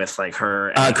moment with like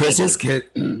her. Chris's kid.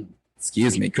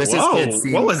 Excuse me, Chris's kid.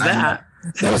 What was that?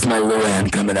 That was my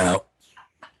Luann coming out.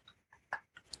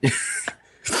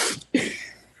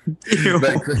 Ew,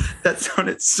 that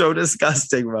sounded so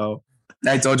disgusting, bro.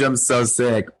 I told you I'm so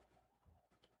sick.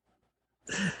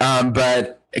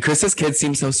 But Chris's kids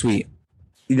seem so sweet.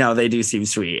 You know, they do seem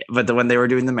sweet. But when they were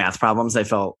doing the math problems, I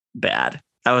felt bad.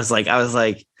 I was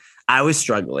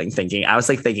struggling thinking. I was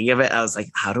like thinking of it. I was like,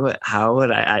 how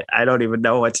would I don't even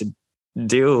know what to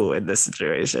do in this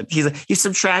situation. He's like, you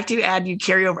subtract, you add, you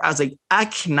carry over. I was like, I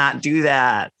cannot do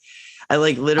that. I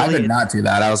did not do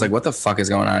that. I was like, what the fuck is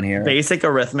going on here? Basic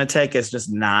arithmetic is just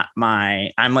not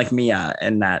I'm like Mia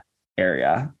in that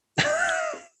area.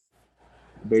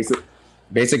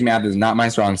 Basic math is not my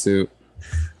strong suit.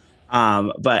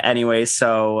 But anyway,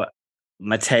 so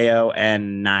Mateo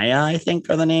and Naya, I think,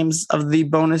 are the names of the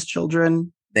bonus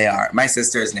children. They are. My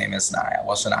sister's name is Naya.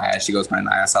 Well, Shania. She goes by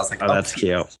Naya. So I was like, oh, that's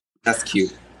cute. That's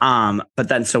cute. But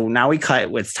then so now we cut.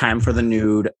 It's time for the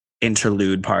nude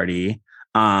interlude party.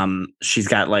 She's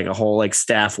got like a whole like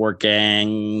staff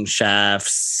working,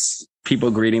 chefs,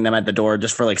 people greeting them at the door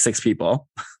just for like 6 people.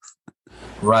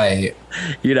 Right.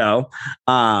 You know,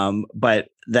 but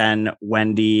then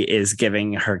Wendy is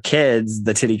giving her kids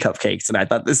the titty cupcakes. And I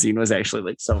thought the scene was actually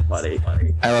like so funny.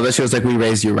 I love that she was like, we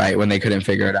raised you right when they couldn't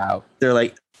figure it out. They're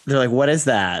like, what is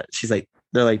that? She's like,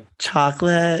 they're like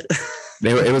chocolate.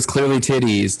 It was clearly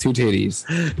titties, 2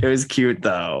 titties. It was cute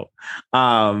though.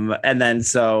 And then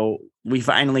so we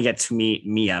finally get to meet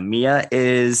Mia. Mia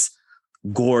is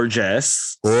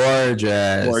gorgeous. A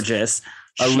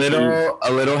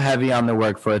little heavy on the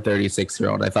work for a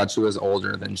 36-year-old. I thought she was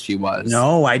older than she was.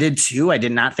 No, I did too. I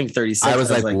did not think 36. I was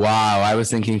like, wow. I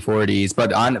was thinking 40s, but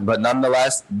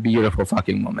nonetheless, beautiful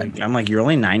fucking woman. I'm like, you're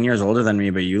only 9 years older than me,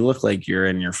 but you look like you're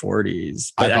in your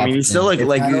 40s. But I mean, you still look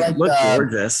like you look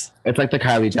gorgeous. It's like the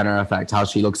Kylie Jenner effect, how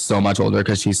she looks so much older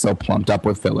because she's so plumped up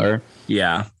with filler.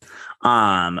 Yeah.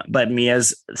 But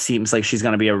Mia's seems like she's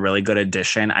going to be a really good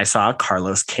addition. I saw a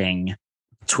Carlos King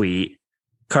tweet.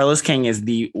 Carlos King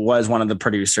was one of the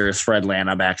producers for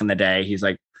Atlanta back in the day. He's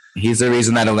the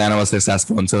reason that Atlanta was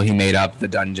successful until he made up the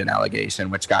dungeon allegation,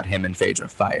 which got him and Phaedra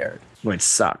fired. Which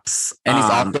sucks. And he's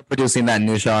also producing that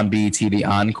new show on BET, The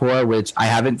Encore, which I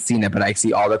haven't seen it, but I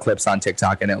see all the clips on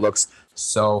TikTok and it looks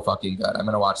so fucking good. I'm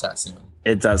going to watch that soon.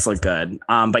 It does look good.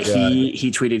 But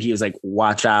he tweeted, he was like,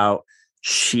 watch out.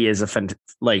 She is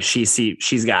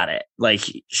she's got it. Like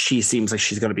she seems like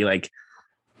she's going to be like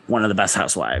one of the best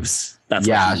housewives. That's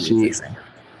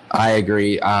I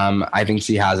agree. I think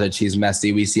she has it. She's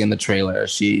messy. We see in the trailer,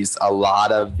 she's a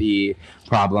lot of the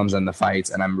problems and the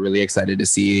fights, and I'm really excited to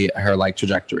see her like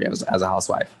trajectory as a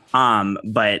housewife.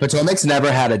 But Potomac's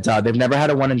never had a dud. They've never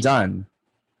had a one and done.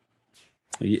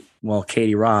 Well,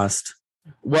 Katie Rost.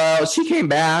 Well, she came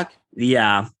back.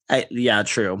 Yeah,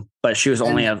 true. But she was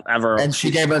only ever. And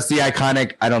she gave us the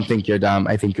iconic, I don't think you're dumb,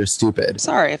 I think you're stupid.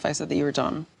 Sorry if I said that you were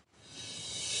dumb.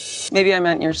 Maybe I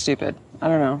meant you're stupid. I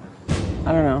don't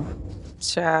know.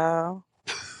 Ciao.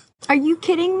 Are you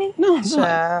kidding me? No,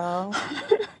 Ciao.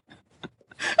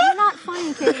 You're not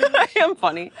funny, Katie. I am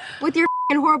funny. With your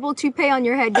horrible toupee on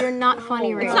your head, you're not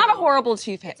funny, right? It's not a horrible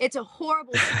toupee. It's a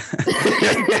horrible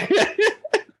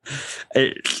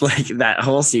It's like that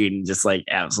whole scene just like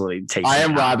absolutely takes. I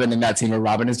am Robin in that scene where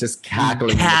Robin is just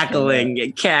cackling.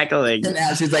 And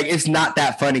she's like, it's not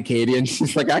that funny, Katie. And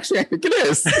she's like, actually, I think it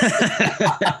is.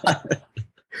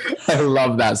 I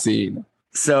love that scene.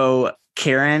 So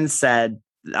Karen said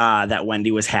that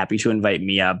Wendy was happy to invite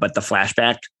Mia, but the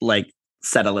flashback like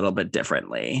said a little bit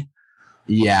differently.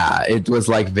 Yeah, it was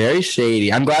like very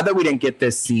shady. I'm glad that we didn't get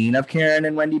this scene of Karen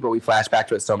and Wendy, but we flashed back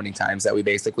to it so many times that we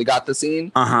basically got the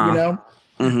scene, you know?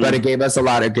 Mm-hmm. But it gave us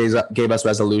gave us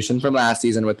resolution from last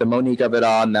season with the Monique of it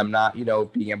all and them not,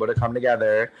 being able to come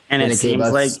together. And it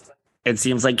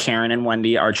seems like Karen and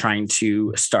Wendy are trying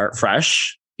to start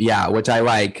fresh. Yeah, which I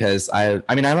like because I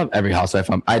love every housewife.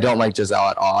 I don't like Giselle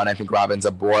at all, and I think Robin's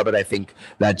a bore, but I think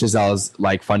that Giselle is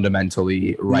like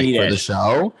fundamentally right for the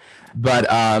show. But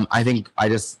I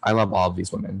love all of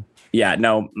these women. Yeah,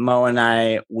 no, Mo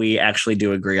and we actually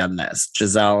do agree on this.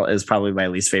 Giselle is probably my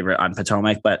least favorite on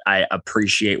Potomac, but I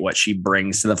appreciate what she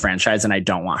brings to the franchise, and I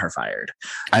don't want her fired.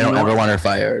 I don't ever want her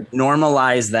fired.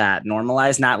 Normalize that.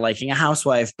 Normalize not liking a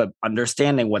housewife, but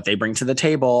understanding what they bring to the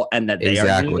table and that they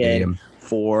are needed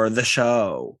for the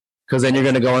show. Because then you're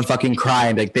gonna go and fucking cry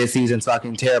and be like, this season's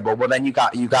fucking terrible. Well, then you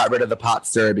got rid of the pot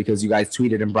stir because you guys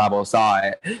tweeted and Bravo saw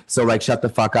it. So like, shut the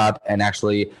fuck up and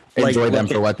actually enjoy them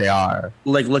for what they are.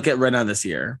 Like, look at Rinna this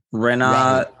year.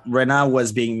 Rinna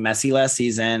was being messy last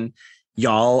season.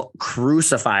 Y'all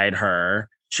crucified her.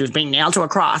 She was being nailed to a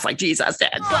cross like Jesus did.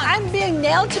 I'm being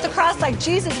nailed to the cross like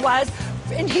Jesus was,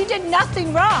 and he did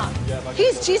nothing wrong.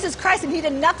 He's Jesus Christ, and he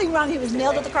did nothing wrong. He was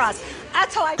nailed to the cross.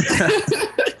 That's how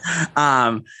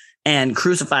I and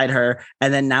crucified her.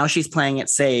 And then now she's playing it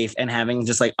safe and having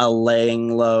just like a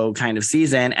laying low kind of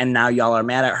season. And now y'all are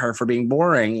mad at her for being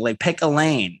boring. Like, pick a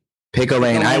lane.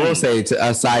 I will say, to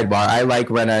a sidebar, I like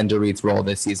Rinna and Dorit's role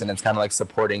this season. It's kind of like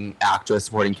supporting actress,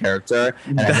 supporting character.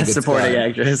 And Best supporting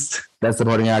actress. Best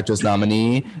supporting actress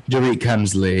nominee, Dorit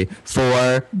Kemsley,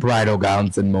 for Bridal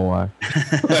Gowns and More.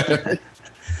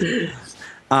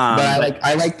 But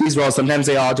I like these roles. Sometimes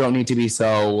they all don't need to be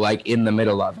so like in the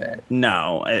middle of it.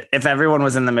 No, if everyone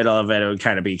was in the middle of it, it would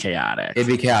kind of be chaotic. It'd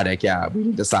be chaotic, yeah. We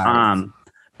need to decide.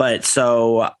 But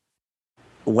so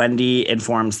Wendy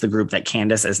informs the group that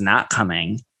Candace is not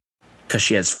coming because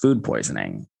she has food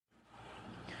poisoning.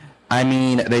 I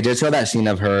mean, they did show that scene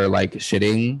of her like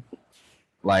shitting,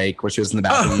 like where she was in the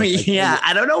bathroom. Oh like, yeah,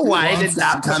 I don't know why I did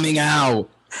not coming out.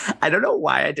 I don't know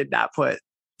why I did not put.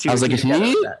 I was like,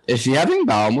 is she having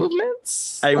bowel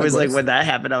movements? I was like, when that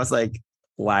happened, I was like,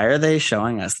 why are they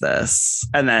showing us this?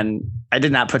 And then I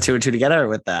did not put two and two together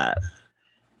with that.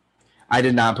 I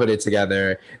did not put it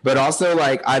together. But also,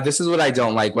 like, this is what I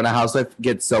don't like when a housewife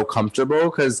gets so comfortable,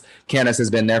 because Candace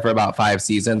has been there for about 5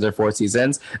 seasons or 4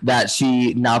 seasons, that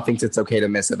she now thinks it's okay to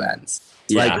miss events.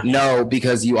 Yeah. Like, no,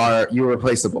 because you're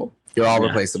replaceable. You're all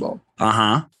replaceable.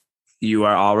 You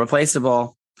are all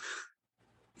replaceable.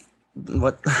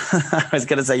 What I was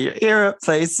gonna say, you're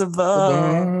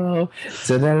irreplaceable.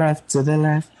 To the left.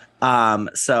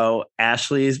 So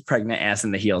Ashley's pregnant ass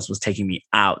in the heels was taking me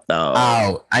out though.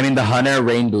 Oh, I mean the Hunter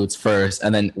rain boots first,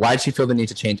 and then why'd she feel the need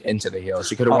to change into the heels?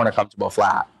 She could have worn a comfortable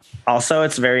flat. Also,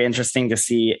 it's very interesting to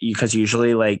see, because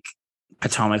usually like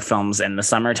Potomac films in the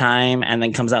summertime and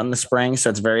then comes out in the spring, so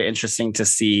it's very interesting to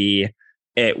see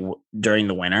it during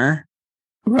the winter.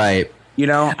 Right. You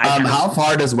know, how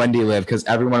far does Wendy live? Because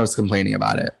everyone was complaining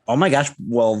about it. Oh my gosh.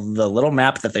 Well, the little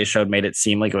map that they showed made it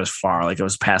seem like it was far, like it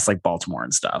was past like Baltimore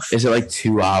and stuff. Is it like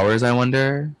 2 hours, I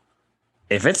wonder?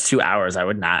 If it's 2 hours, I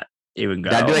would not even go.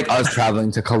 That'd be like us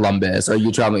traveling to Columbus, or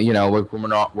you traveling, we're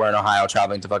in Ohio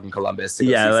traveling to fucking Columbus.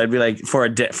 That'd be like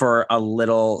for a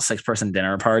little 6-person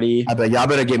dinner party. I bet y'all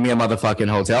better give me a motherfucking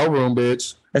hotel room,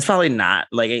 bitch. It's probably not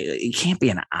like it can't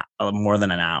be more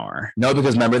than an hour. No,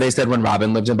 because remember they said when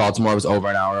Robin lived in Baltimore, it was over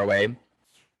an hour away.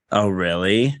 Oh,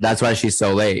 really? That's why she's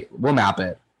so late. We'll map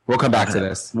it. We'll come back to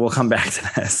this.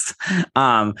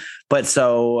 But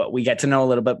so we get to know a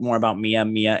little bit more about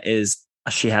Mia.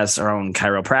 She has her own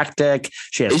chiropractic.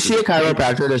 Is she a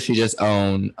chiropractor? Or does she just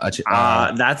own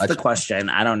that's the question.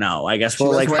 I don't know. I guess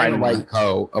we'll like find a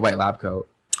white lab coat.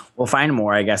 We'll find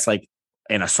more, I guess, like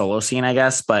in a solo scene, I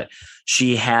guess. But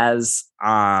she has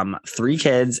 3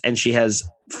 kids and she has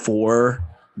 4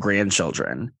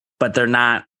 grandchildren, but they're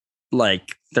not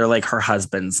like they're like her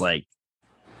husband's like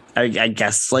I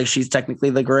guess like she's technically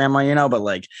the grandma, you know, but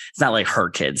like it's not like her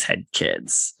kids had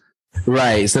kids.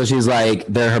 Right. So she's like,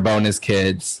 they're her bonus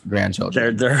kids,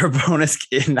 grandchildren. They're her bonus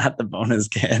kid, not the bonus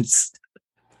kids.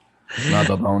 Not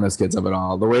the bonus kids of it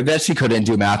all. The way that she couldn't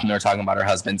do math and they're talking about her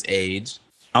husband's age.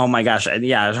 Oh my gosh.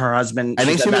 Yeah, her husband. I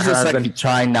think she was just like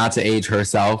trying not to age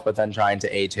herself, but then trying to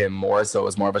age him more. So it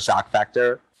was more of a shock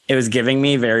factor. It was giving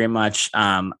me very much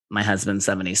my husband's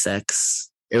 76.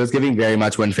 It was giving very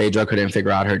much when Phaedra couldn't figure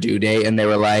out her due date. And they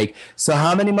were like, so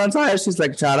how many months are you? She's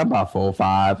like, child, I'm about 4 or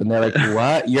 5. And they're like,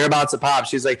 what? You're about to pop.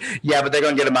 She's like, yeah, but they're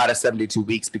going to get him out of 72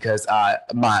 weeks because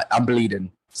I'm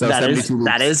bleeding. So that 72 weeks.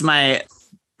 That is my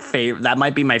favorite. That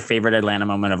might be my favorite Atlanta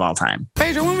moment of all time.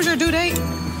 Phaedra, when was your due date?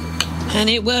 And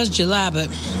it was July, but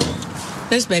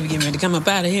this baby getting ready to come up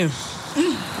out of here.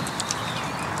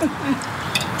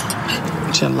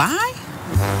 July?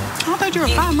 I thought you were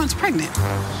 5 months pregnant.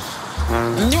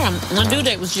 Yeah, my due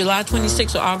date was July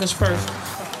 26th or August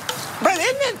 1st. But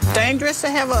isn't it dangerous to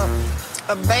have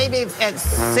a baby at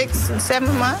 6 and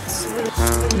 7 months?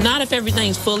 Not if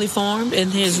everything's fully formed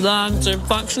and his lungs are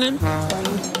functioning.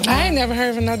 I ain't never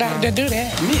heard of no doctor do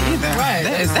that. Me either. Right.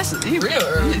 That's real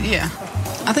early. Yeah.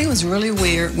 I think it was really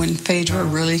weird when Phaedra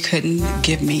really couldn't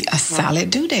give me a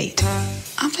solid due date.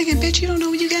 I'm thinking, bitch, you don't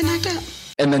know when you got knocked up.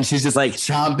 And then she's just like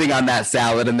chomping on that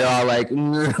salad, and they're all like,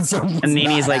 and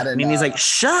Nene's like,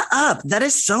 shut up. That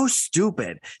is so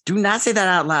stupid. Do not say that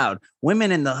out loud.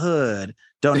 Women in the hood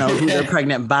don't know who they're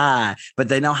pregnant by, but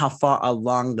they know how far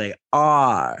along they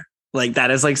are. Like, that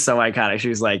is like so iconic. She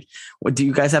was like, well, do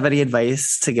you guys have any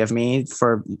advice to give me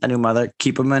for a new mother?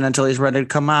 Keep him in until he's ready to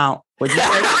come out.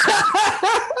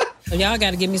 Y'all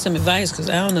got to give me some advice because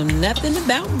I don't know nothing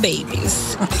about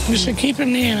babies. You should keep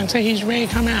him in until he's ready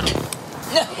to come out.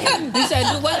 You said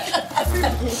do what?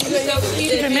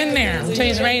 Keep him in there until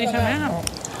he's ready to come out.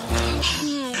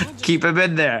 Keep him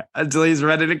in there until he's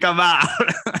ready to come out.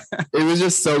 It was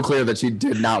just so clear that she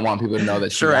did not want people to know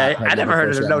that she sure, I never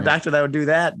heard of no doctor that would do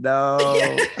that. No.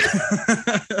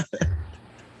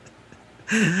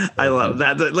 I love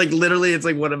that. Like, literally, it's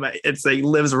like it's like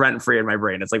lives rent free in my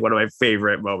brain. It's like one of my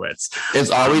favorite moments. It's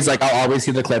always like, I'll always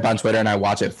see the clip on Twitter and I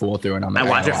watch it full through. And I'm like, I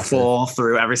watch it full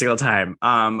through every single time.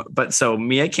 But so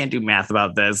Mia can't do math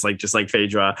about this, like just like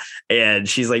Phaedra. And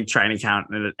she's like trying to count.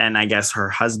 And I guess her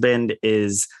husband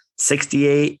is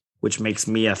 68, which makes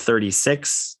Mia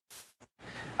 36.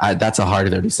 That's a hard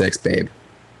 36, babe.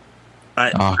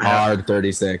 Hard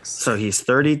 36. So he's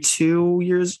 32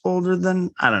 years older than,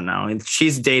 I don't know.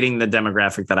 She's dating the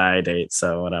demographic that I date.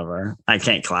 So whatever. I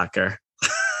can't clock her.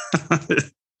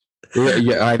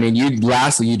 Yeah, I mean, you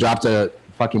dropped a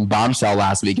fucking bombshell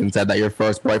last week and said that your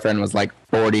first boyfriend was like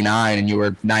 49 and you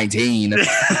were 19.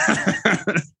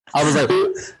 I was like,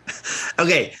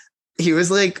 okay. He was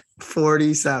like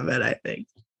 47, I think.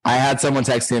 I had someone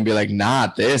text me and be like,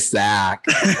 not this Zach.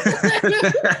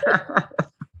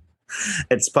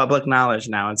 It's public knowledge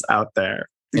now. It's out there.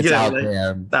 It's out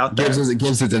there. It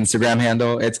gives its Instagram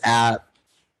handle. It's at.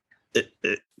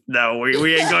 No,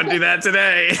 we ain't gonna do that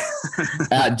today.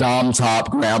 At Dom Top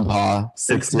Grandpa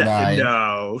 69.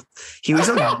 No, he was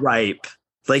a ripe.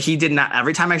 Like, he did not.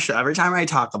 Every time I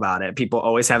talk about it, people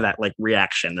always have that like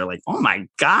reaction. They're like, "Oh my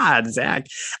God, Zach!"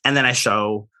 And then I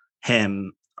show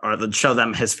him or show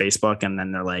them his Facebook, and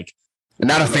then they're like,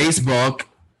 "Not a Facebook."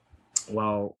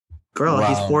 Well. Girl, wow.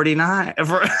 He's 49.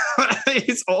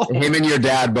 He's old. Him and your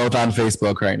dad both on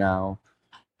Facebook right now.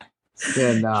 He's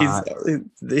in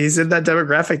that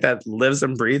demographic that lives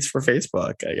and breathes for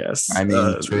Facebook, I guess. I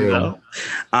mean, true. You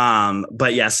know?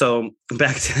 But yeah, so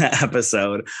back to the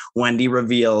episode. Wendy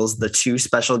reveals the 2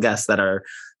 special guests that are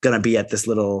going to be at this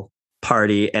little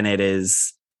party, and it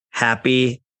is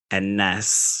Happy and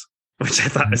Ness, which I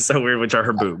thought was so weird, which are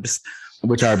her boobs. I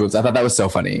thought that was so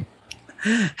funny.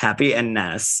 Happy and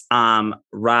Ness.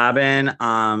 Robin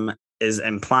is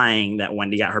implying that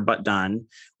Wendy got her butt done,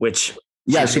 which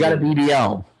she got a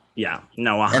BBL. Yeah,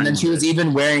 no, and then she was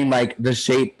even wearing like the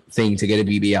shape thing to get a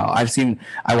BBL.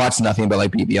 I watched nothing but like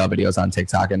BBL videos on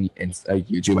TikTok and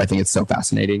YouTube. I think it's so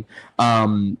fascinating.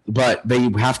 But they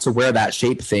have to wear that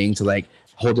shape thing to like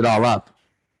hold it all up.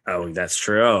 Oh, that's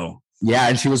true. Yeah,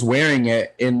 and she was wearing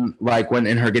it in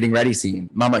her getting ready scene.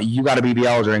 Mama, you got a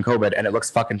BBL during COVID, and it looks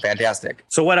fucking fantastic.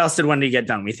 So what else did Wendy get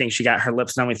done? We think she got her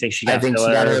lips done. We think she got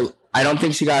filler. I don't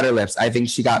think she got her lips. I think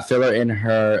she got filler in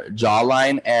her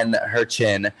jawline and her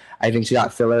chin. I think she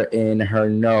got filler in her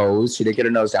nose. She didn't get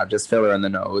her nose down, just filler in the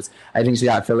nose. I think she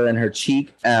got filler in her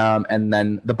cheek, and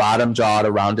then the bottom jaw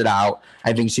to round it out.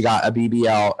 I think she got a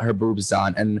BBL, her boobs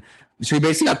done, and She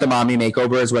basically got the mommy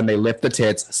makeovers when they lift the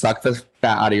tits, suck the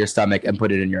fat out of your stomach, and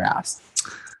put it in your ass.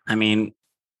 I mean,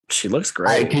 she looks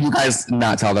great. Can you guys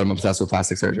not tell that I'm obsessed with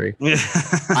plastic surgery?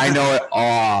 I know it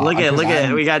all. Look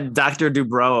at we got Dr.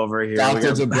 Dubrow over here.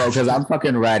 Dr. Dubrow, because I'm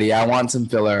fucking ready. I want some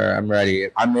filler. I'm ready.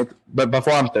 But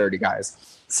before I'm 30, guys.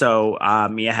 So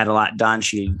Mia had a lot done.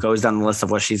 She goes down the list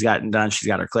of what she's gotten done. She's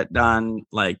got her clit done.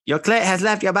 Like, your clit has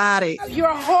left your body. You're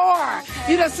a whore.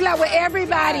 You done slept with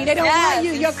everybody. They don't want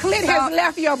you. Your clit has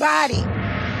left your body.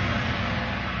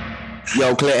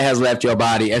 Yo, clit has left your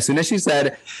body. As soon as she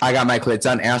said, I got my clit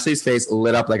done, Ashley's face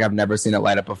lit up like I've never seen it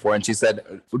light up before. And she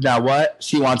said, now what?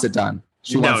 She wants it done.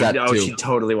 She wants that too. She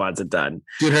totally wants it done.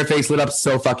 Dude, her face lit up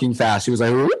so fucking fast. She was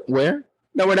like, where?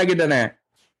 No, where'd I get done at?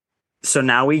 So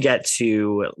now we get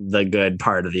to the good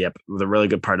part of the really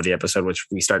good part of the episode, which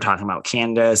we start talking about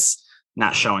Candace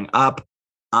not showing up.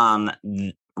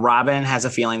 Robin has a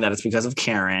feeling that it's because of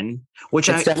Karen, it's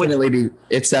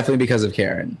definitely because of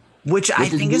Karen. Which I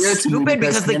think is stupid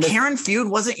because the Karen feud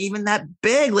wasn't even that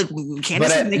big. Like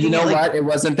Candace is making what? It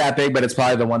wasn't that big, but it's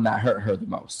probably the one that hurt her the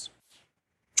most.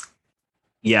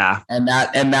 Yeah. And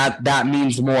that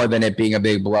means more than it being a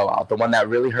big blowout. The one that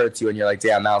really hurts you and you're like,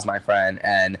 damn, that was my friend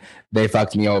and they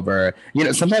fucked me over. You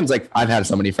know, sometimes like I've had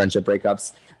so many friendship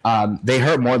breakups. They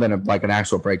hurt more than an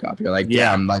actual breakup. You're like,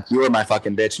 damn, like you were my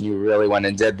fucking bitch and you really went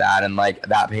and did that. And like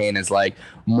that pain is like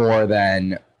more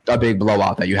than a big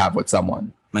blowout that you have with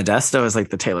someone. Modesto is like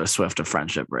the Taylor Swift of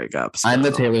friendship breakups. I'm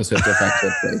the Taylor Swift of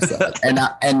friendship breakups.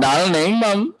 and I'll name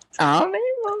them. I'll name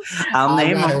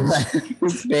them,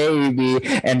 baby,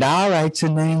 and I'll write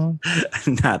your name.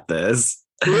 Not this.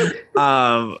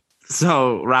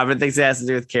 So Robin thinks it has to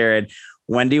do with Karen.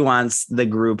 Wendy wants the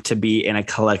group to be in a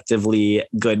collectively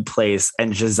good place,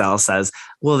 and Giselle says,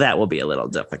 "Well, that will be a little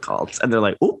difficult." And they're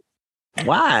like, "Ooh,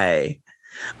 why?"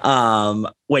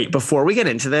 Wait, before we get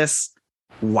into this,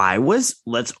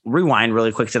 let's rewind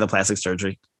really quick to the plastic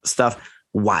surgery stuff.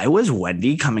 Why was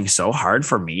Wendy coming so hard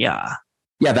for Mia?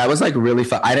 Yeah, that was like really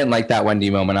fun. I didn't like that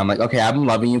Wendy moment. I'm like, okay, I'm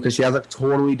loving you because she has a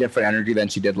totally different energy than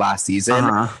she did last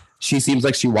season. She seems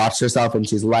like she watched herself and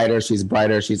she's lighter, she's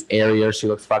brighter, she's airier. She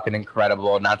looks fucking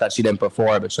incredible. Not that she didn't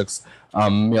before, but she looks a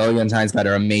million times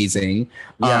better. Amazing.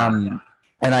 Yeah.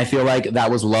 And I feel like that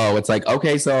was low. It's like,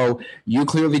 okay, so you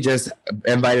clearly just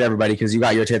invited everybody because you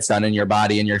got your tits done in your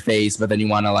body and your face, but then you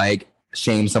want to like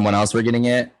shame someone else for getting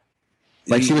it.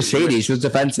 Like she was shady. She was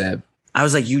defensive. I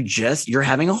was like, you're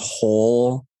having a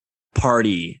whole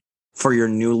party for your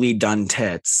newly done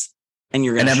tits. And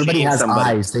you're going to everybody has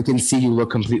eyes. They can see you look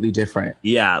completely different.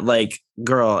 Yeah. Like,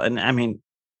 girl. And I mean,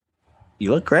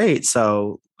 you look great.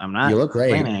 So I'm not. You look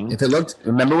great. Complaining. If it looked,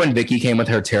 remember when Vicky came with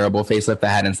her terrible facelift that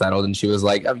hadn't settled and she was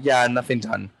like, oh, yeah, nothing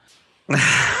done.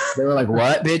 They were like,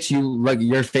 what, bitch? You like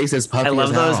your face is puffy. I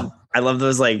love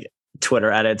those like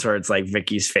Twitter edits where it's like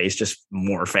Vicky's face just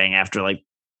morphing after like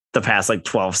the past like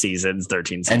 12 seasons,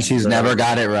 13 seasons. And she's never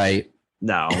got it right.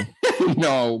 No.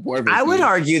 No. Poor Vicky. I would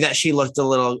argue that she looked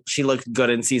good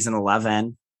in season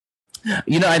 11.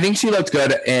 You know, I think she looked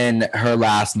good in her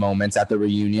last moments at the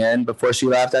reunion before she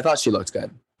left. I thought she looked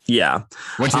good. Yeah.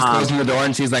 When she's closing the door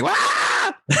and she's like,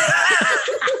 "Wah!"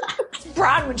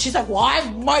 Bronwyn, she's like, well, I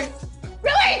might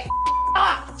really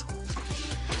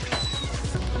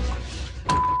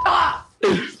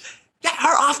Get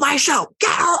her off my show. Get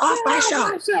her off my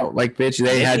show. Like, bitch,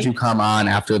 they had you come on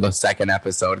after the second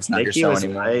episode. It's not Vicky your show was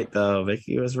anymore. Right, though.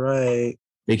 Vicky was right.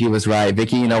 Vicky was right.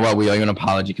 Vicky, you know what? We owe you an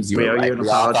apology because you were right. We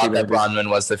all thought that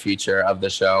Bronwyn was the future of the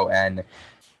show, and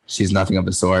she's nothing of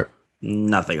the sort.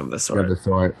 Nothing of the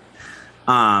sort.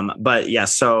 But yeah,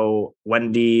 so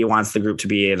Wendy wants the group to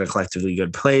be in a collectively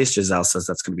good place. Giselle says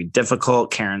that's going to be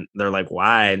difficult. Karen, they're like,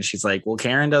 why? And she's like, well,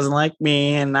 Karen doesn't like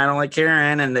me and I don't like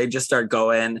Karen. And they just start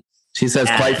going. She says,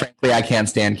 quite frankly, I can't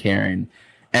stand Karen.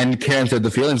 And Karen said the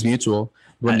feeling's mutual.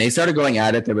 When they started going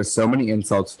at it, there was so many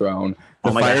insults thrown.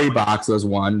 The fiery box was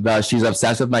one. She's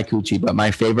obsessed with my coochie, but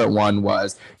my favorite one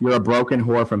was, you're a broken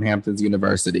whore from Hampton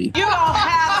University. You don't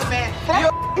have a man. You're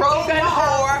a broken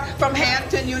whore from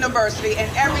Hampton University,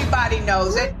 and everybody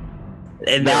knows it.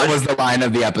 And that was the line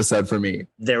of the episode for me.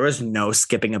 There was no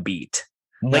skipping a beat.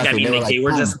 Nothing. Like, I mean, they were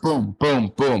boom, just boom,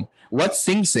 boom, boom. What's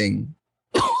Sing Sing?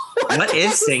 What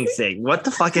is Sing Sing? What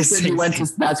the fuck is Sing Sing?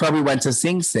 That's why we went to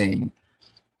Sing Sing.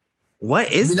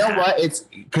 What is that? You know what? It's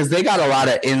because they got a lot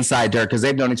of inside dirt because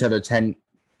they've known each other 10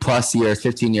 plus years,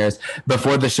 15 years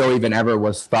before the show even ever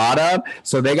was thought of.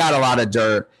 So they got a lot of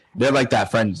dirt. They're like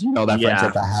that friends, you know, that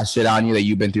friendship that has shit on you, that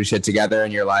you've been through shit together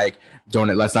and you're like,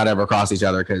 let's not ever cross each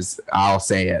other because I'll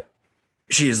say it.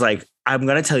 She's like, I'm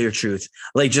gonna tell your truth.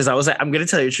 Like Giselle was like, I'm gonna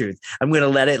tell your truth. I'm gonna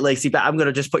let it like see, but I'm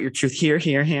gonna just put your truth here.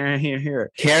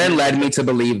 Karen led me to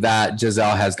believe that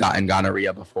Giselle has gotten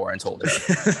gonorrhea before and told her.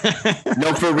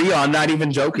 No, for real. I'm not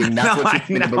even joking. That's what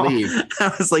she made me believe.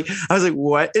 I was like,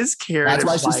 what is Karen? That's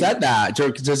why she said that.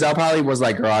 Giselle probably was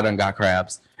like, girl, I done got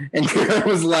crabs. And Karen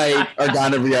was like, or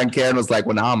gonorrhea, and Karen was like,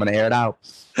 well, now I'm gonna air it out.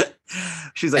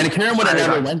 She's like, and Karen would have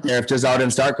never went there if Giselle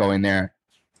didn't start going there.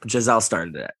 Giselle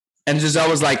started it. And Giselle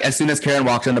was like, as soon as Karen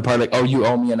walked in the party, like, oh, you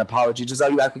owe me an apology.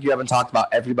 Giselle, you act like you haven't talked about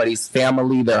everybody's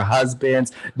family, their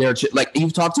husbands, like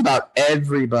you've talked about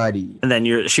everybody. And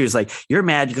then she was like, you're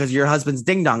mad because your husband's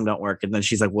ding dong don't work. And then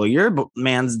she's like, well, your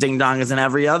man's ding dong is in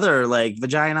every other like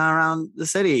vagina around the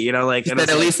city, you know, like. At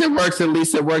least it works.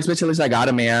 Bitch, at least I got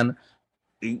a man.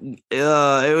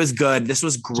 It was good. This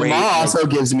was great. Jamal also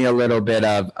gives me a little bit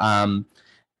of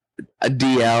a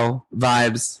DL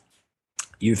vibes.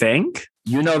 You think?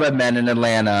 You know that men in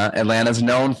Atlanta's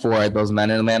known for it. Those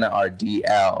men in Atlanta are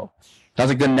DL. That's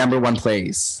like the number one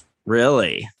place.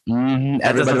 Really? Mm-hmm.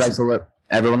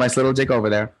 Everyone likes little Dick over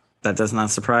there. That does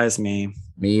not surprise me.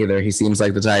 Me either. He seems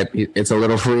like the type. It's a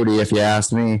little fruity, if you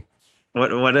ask me.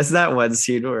 What is that one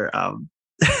scene where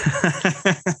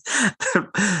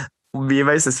me and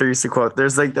my sister used to quote?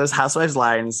 There's like those housewives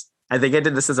lines. I think I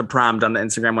did this as a prompt on the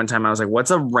Instagram one time. I was like, "What's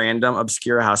a random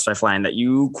obscure housewife line that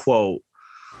you quote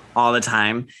all the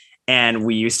time?" And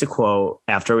we used to quote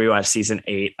after we watched season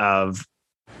 8 of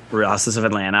Real Housewives of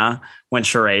Atlanta when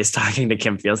Sheree's talking to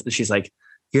Kim Fields. She's like,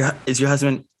 "Is your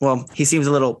husband? Well, he seems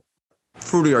a little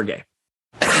fruity or gay."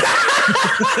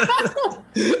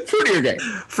 Fruity or gay?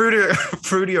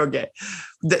 Fruity or gay.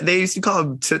 They used to call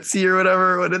him Tootsie or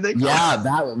whatever. What did they call him?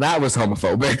 Yeah, that was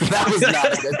homophobic. That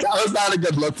was not a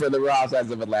good look for the Real Housewives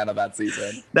of Atlanta that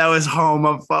season. That was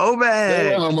homophobic.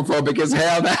 They were homophobic as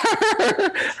hell.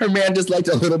 Her man just liked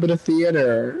a little bit of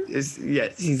theater. He's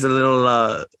a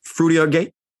little fruity or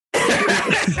gay.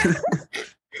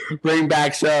 Bring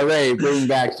back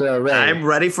Sheree. I'm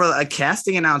ready for a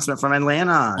casting announcement from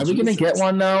Atlanta. Are we going to get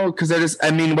one though? Because what's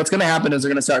going to happen is they're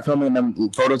going to start filming and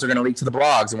then photos are going to leak to the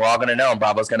blogs and we're all going to know and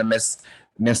Bravo's going to miss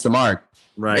the mark.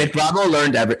 Right. If Bravo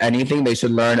learned anything, they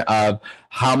should learn of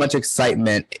how much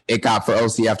excitement it got for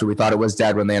OC after we thought it was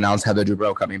dead when they announced Heather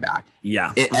Dubrow coming back.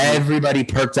 Yeah. Everybody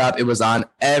perked up. It was on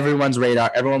everyone's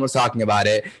radar. Everyone was talking about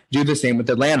it. Do the same with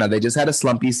Atlanta. They just had a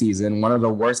slumpy season, one of the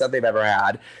worst that they've ever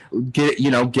had. Get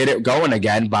it going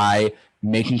again by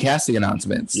making casting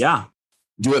announcements. Yeah.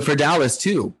 Do it for Dallas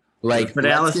too. Like for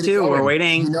Dallas too. We're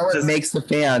waiting. You know, it makes the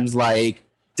fans like.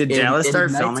 Did Dallas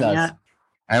start filming yet?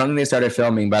 I don't think they started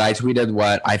filming, but I tweeted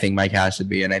what I think my cast should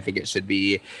be, and I think it should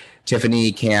be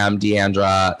Tiffany, Cam,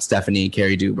 Deandra, Stephanie,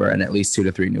 Carrie Duber, and at least 2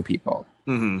 to 3 new people.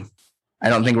 Mm-hmm. I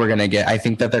don't think we're going to get... I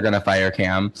think that they're going to fire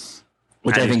Cam,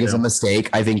 which I think is a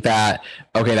mistake. I think that,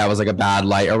 okay, that was like a bad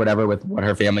light or whatever with what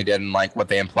her family did and like what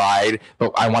they implied,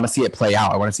 but I want to see it play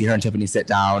out. I want to see her and Tiffany sit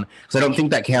down because I don't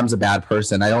think that Cam's a bad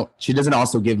person. She doesn't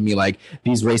also give me like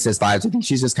these racist vibes. I think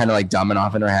she's just kind of like dumb and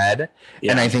off in her head.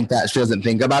 Yeah. And I think that she doesn't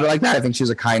think about it like that. I think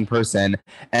she's a kind person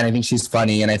and I think she's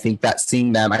funny. And I think that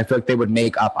seeing them, I feel like they would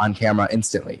make up on camera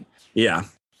instantly. Yeah.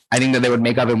 I think that they would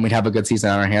make up and we'd have a good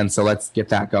season on our hands. So let's get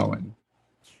that going.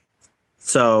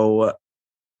 So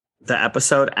the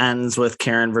episode ends with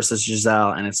Karen versus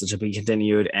Giselle, and it's to be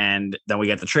continued. And then we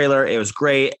get the trailer. It was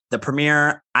great. The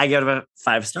premiere, I give it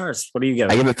 5 stars. What do you give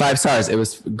it? I give it 5 stars. It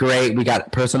was great. We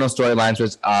got personal storylines,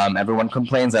 which everyone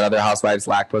complains that other housewives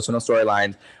lack personal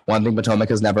storylines. One thing Potomac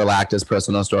has never lacked is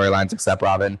personal storylines, except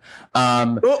Robin.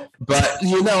 But,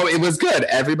 it was good.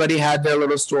 Everybody had their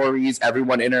little stories.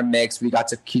 Everyone intermixed. We got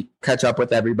to catch up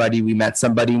with everybody. We met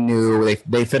somebody new.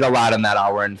 They fit a lot in that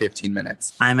hour and 15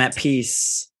 minutes. I'm at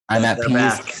peace. I'm at peace.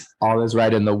 Back. All is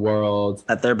right in the world.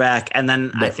 That they're back. And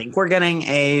then I think we're getting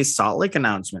a Salt Lake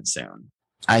announcement soon.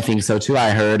 I think so too. I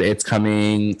heard it's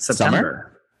coming September.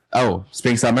 Summer? Oh,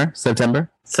 spring, summer?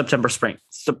 September? September, spring.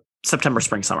 September,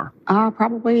 spring, summer.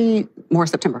 Probably more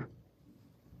September.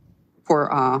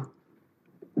 For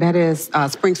that is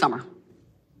spring, summer.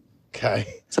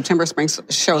 Okay. September, spring,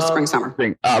 spring, summer.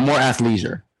 Spring. More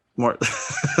athleisure. More.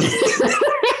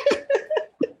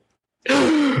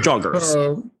 Joggers.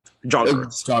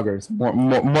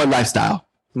 More lifestyle.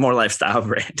 More lifestyle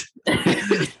brand.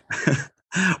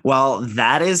 Well,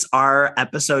 that is our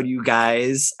episode, you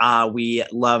guys. We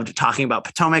loved talking about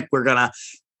Potomac. We're gonna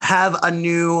have a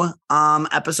new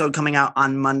episode coming out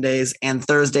on Mondays and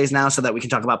Thursdays now so that we can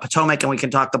talk about Potomac and we can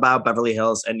talk about Beverly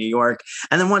Hills and New York.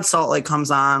 And then once Salt Lake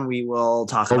comes on, we will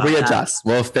talk about readjust.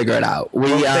 We'll figure it out.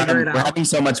 We're having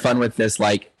so much fun with this,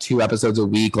 like 2 episodes a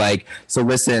week. Like, so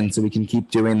listen, so we can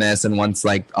keep doing this. And once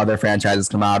like other franchises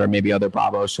come out or maybe other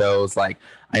Bravo shows, like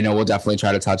I know we'll definitely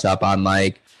try to touch up on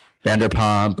like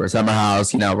Vanderpump or Summer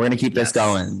House. You know, we're going to keep this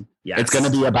going. Yes. It's going to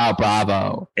be about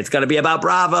Bravo. It's going to be about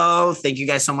Bravo. Thank you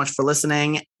guys so much for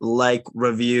listening. Like,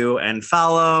 review, and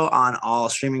follow on all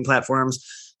streaming platforms.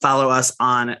 Follow us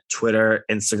on Twitter,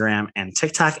 Instagram, and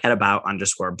TikTok at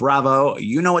 @about_Bravo.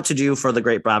 You know what to do for the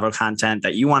great Bravo content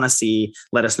that you want to see.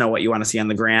 Let us know what you want to see on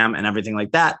the gram and everything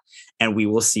like that. And we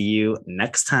will see you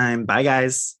next time. Bye,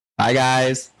 guys. Bye,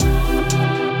 guys.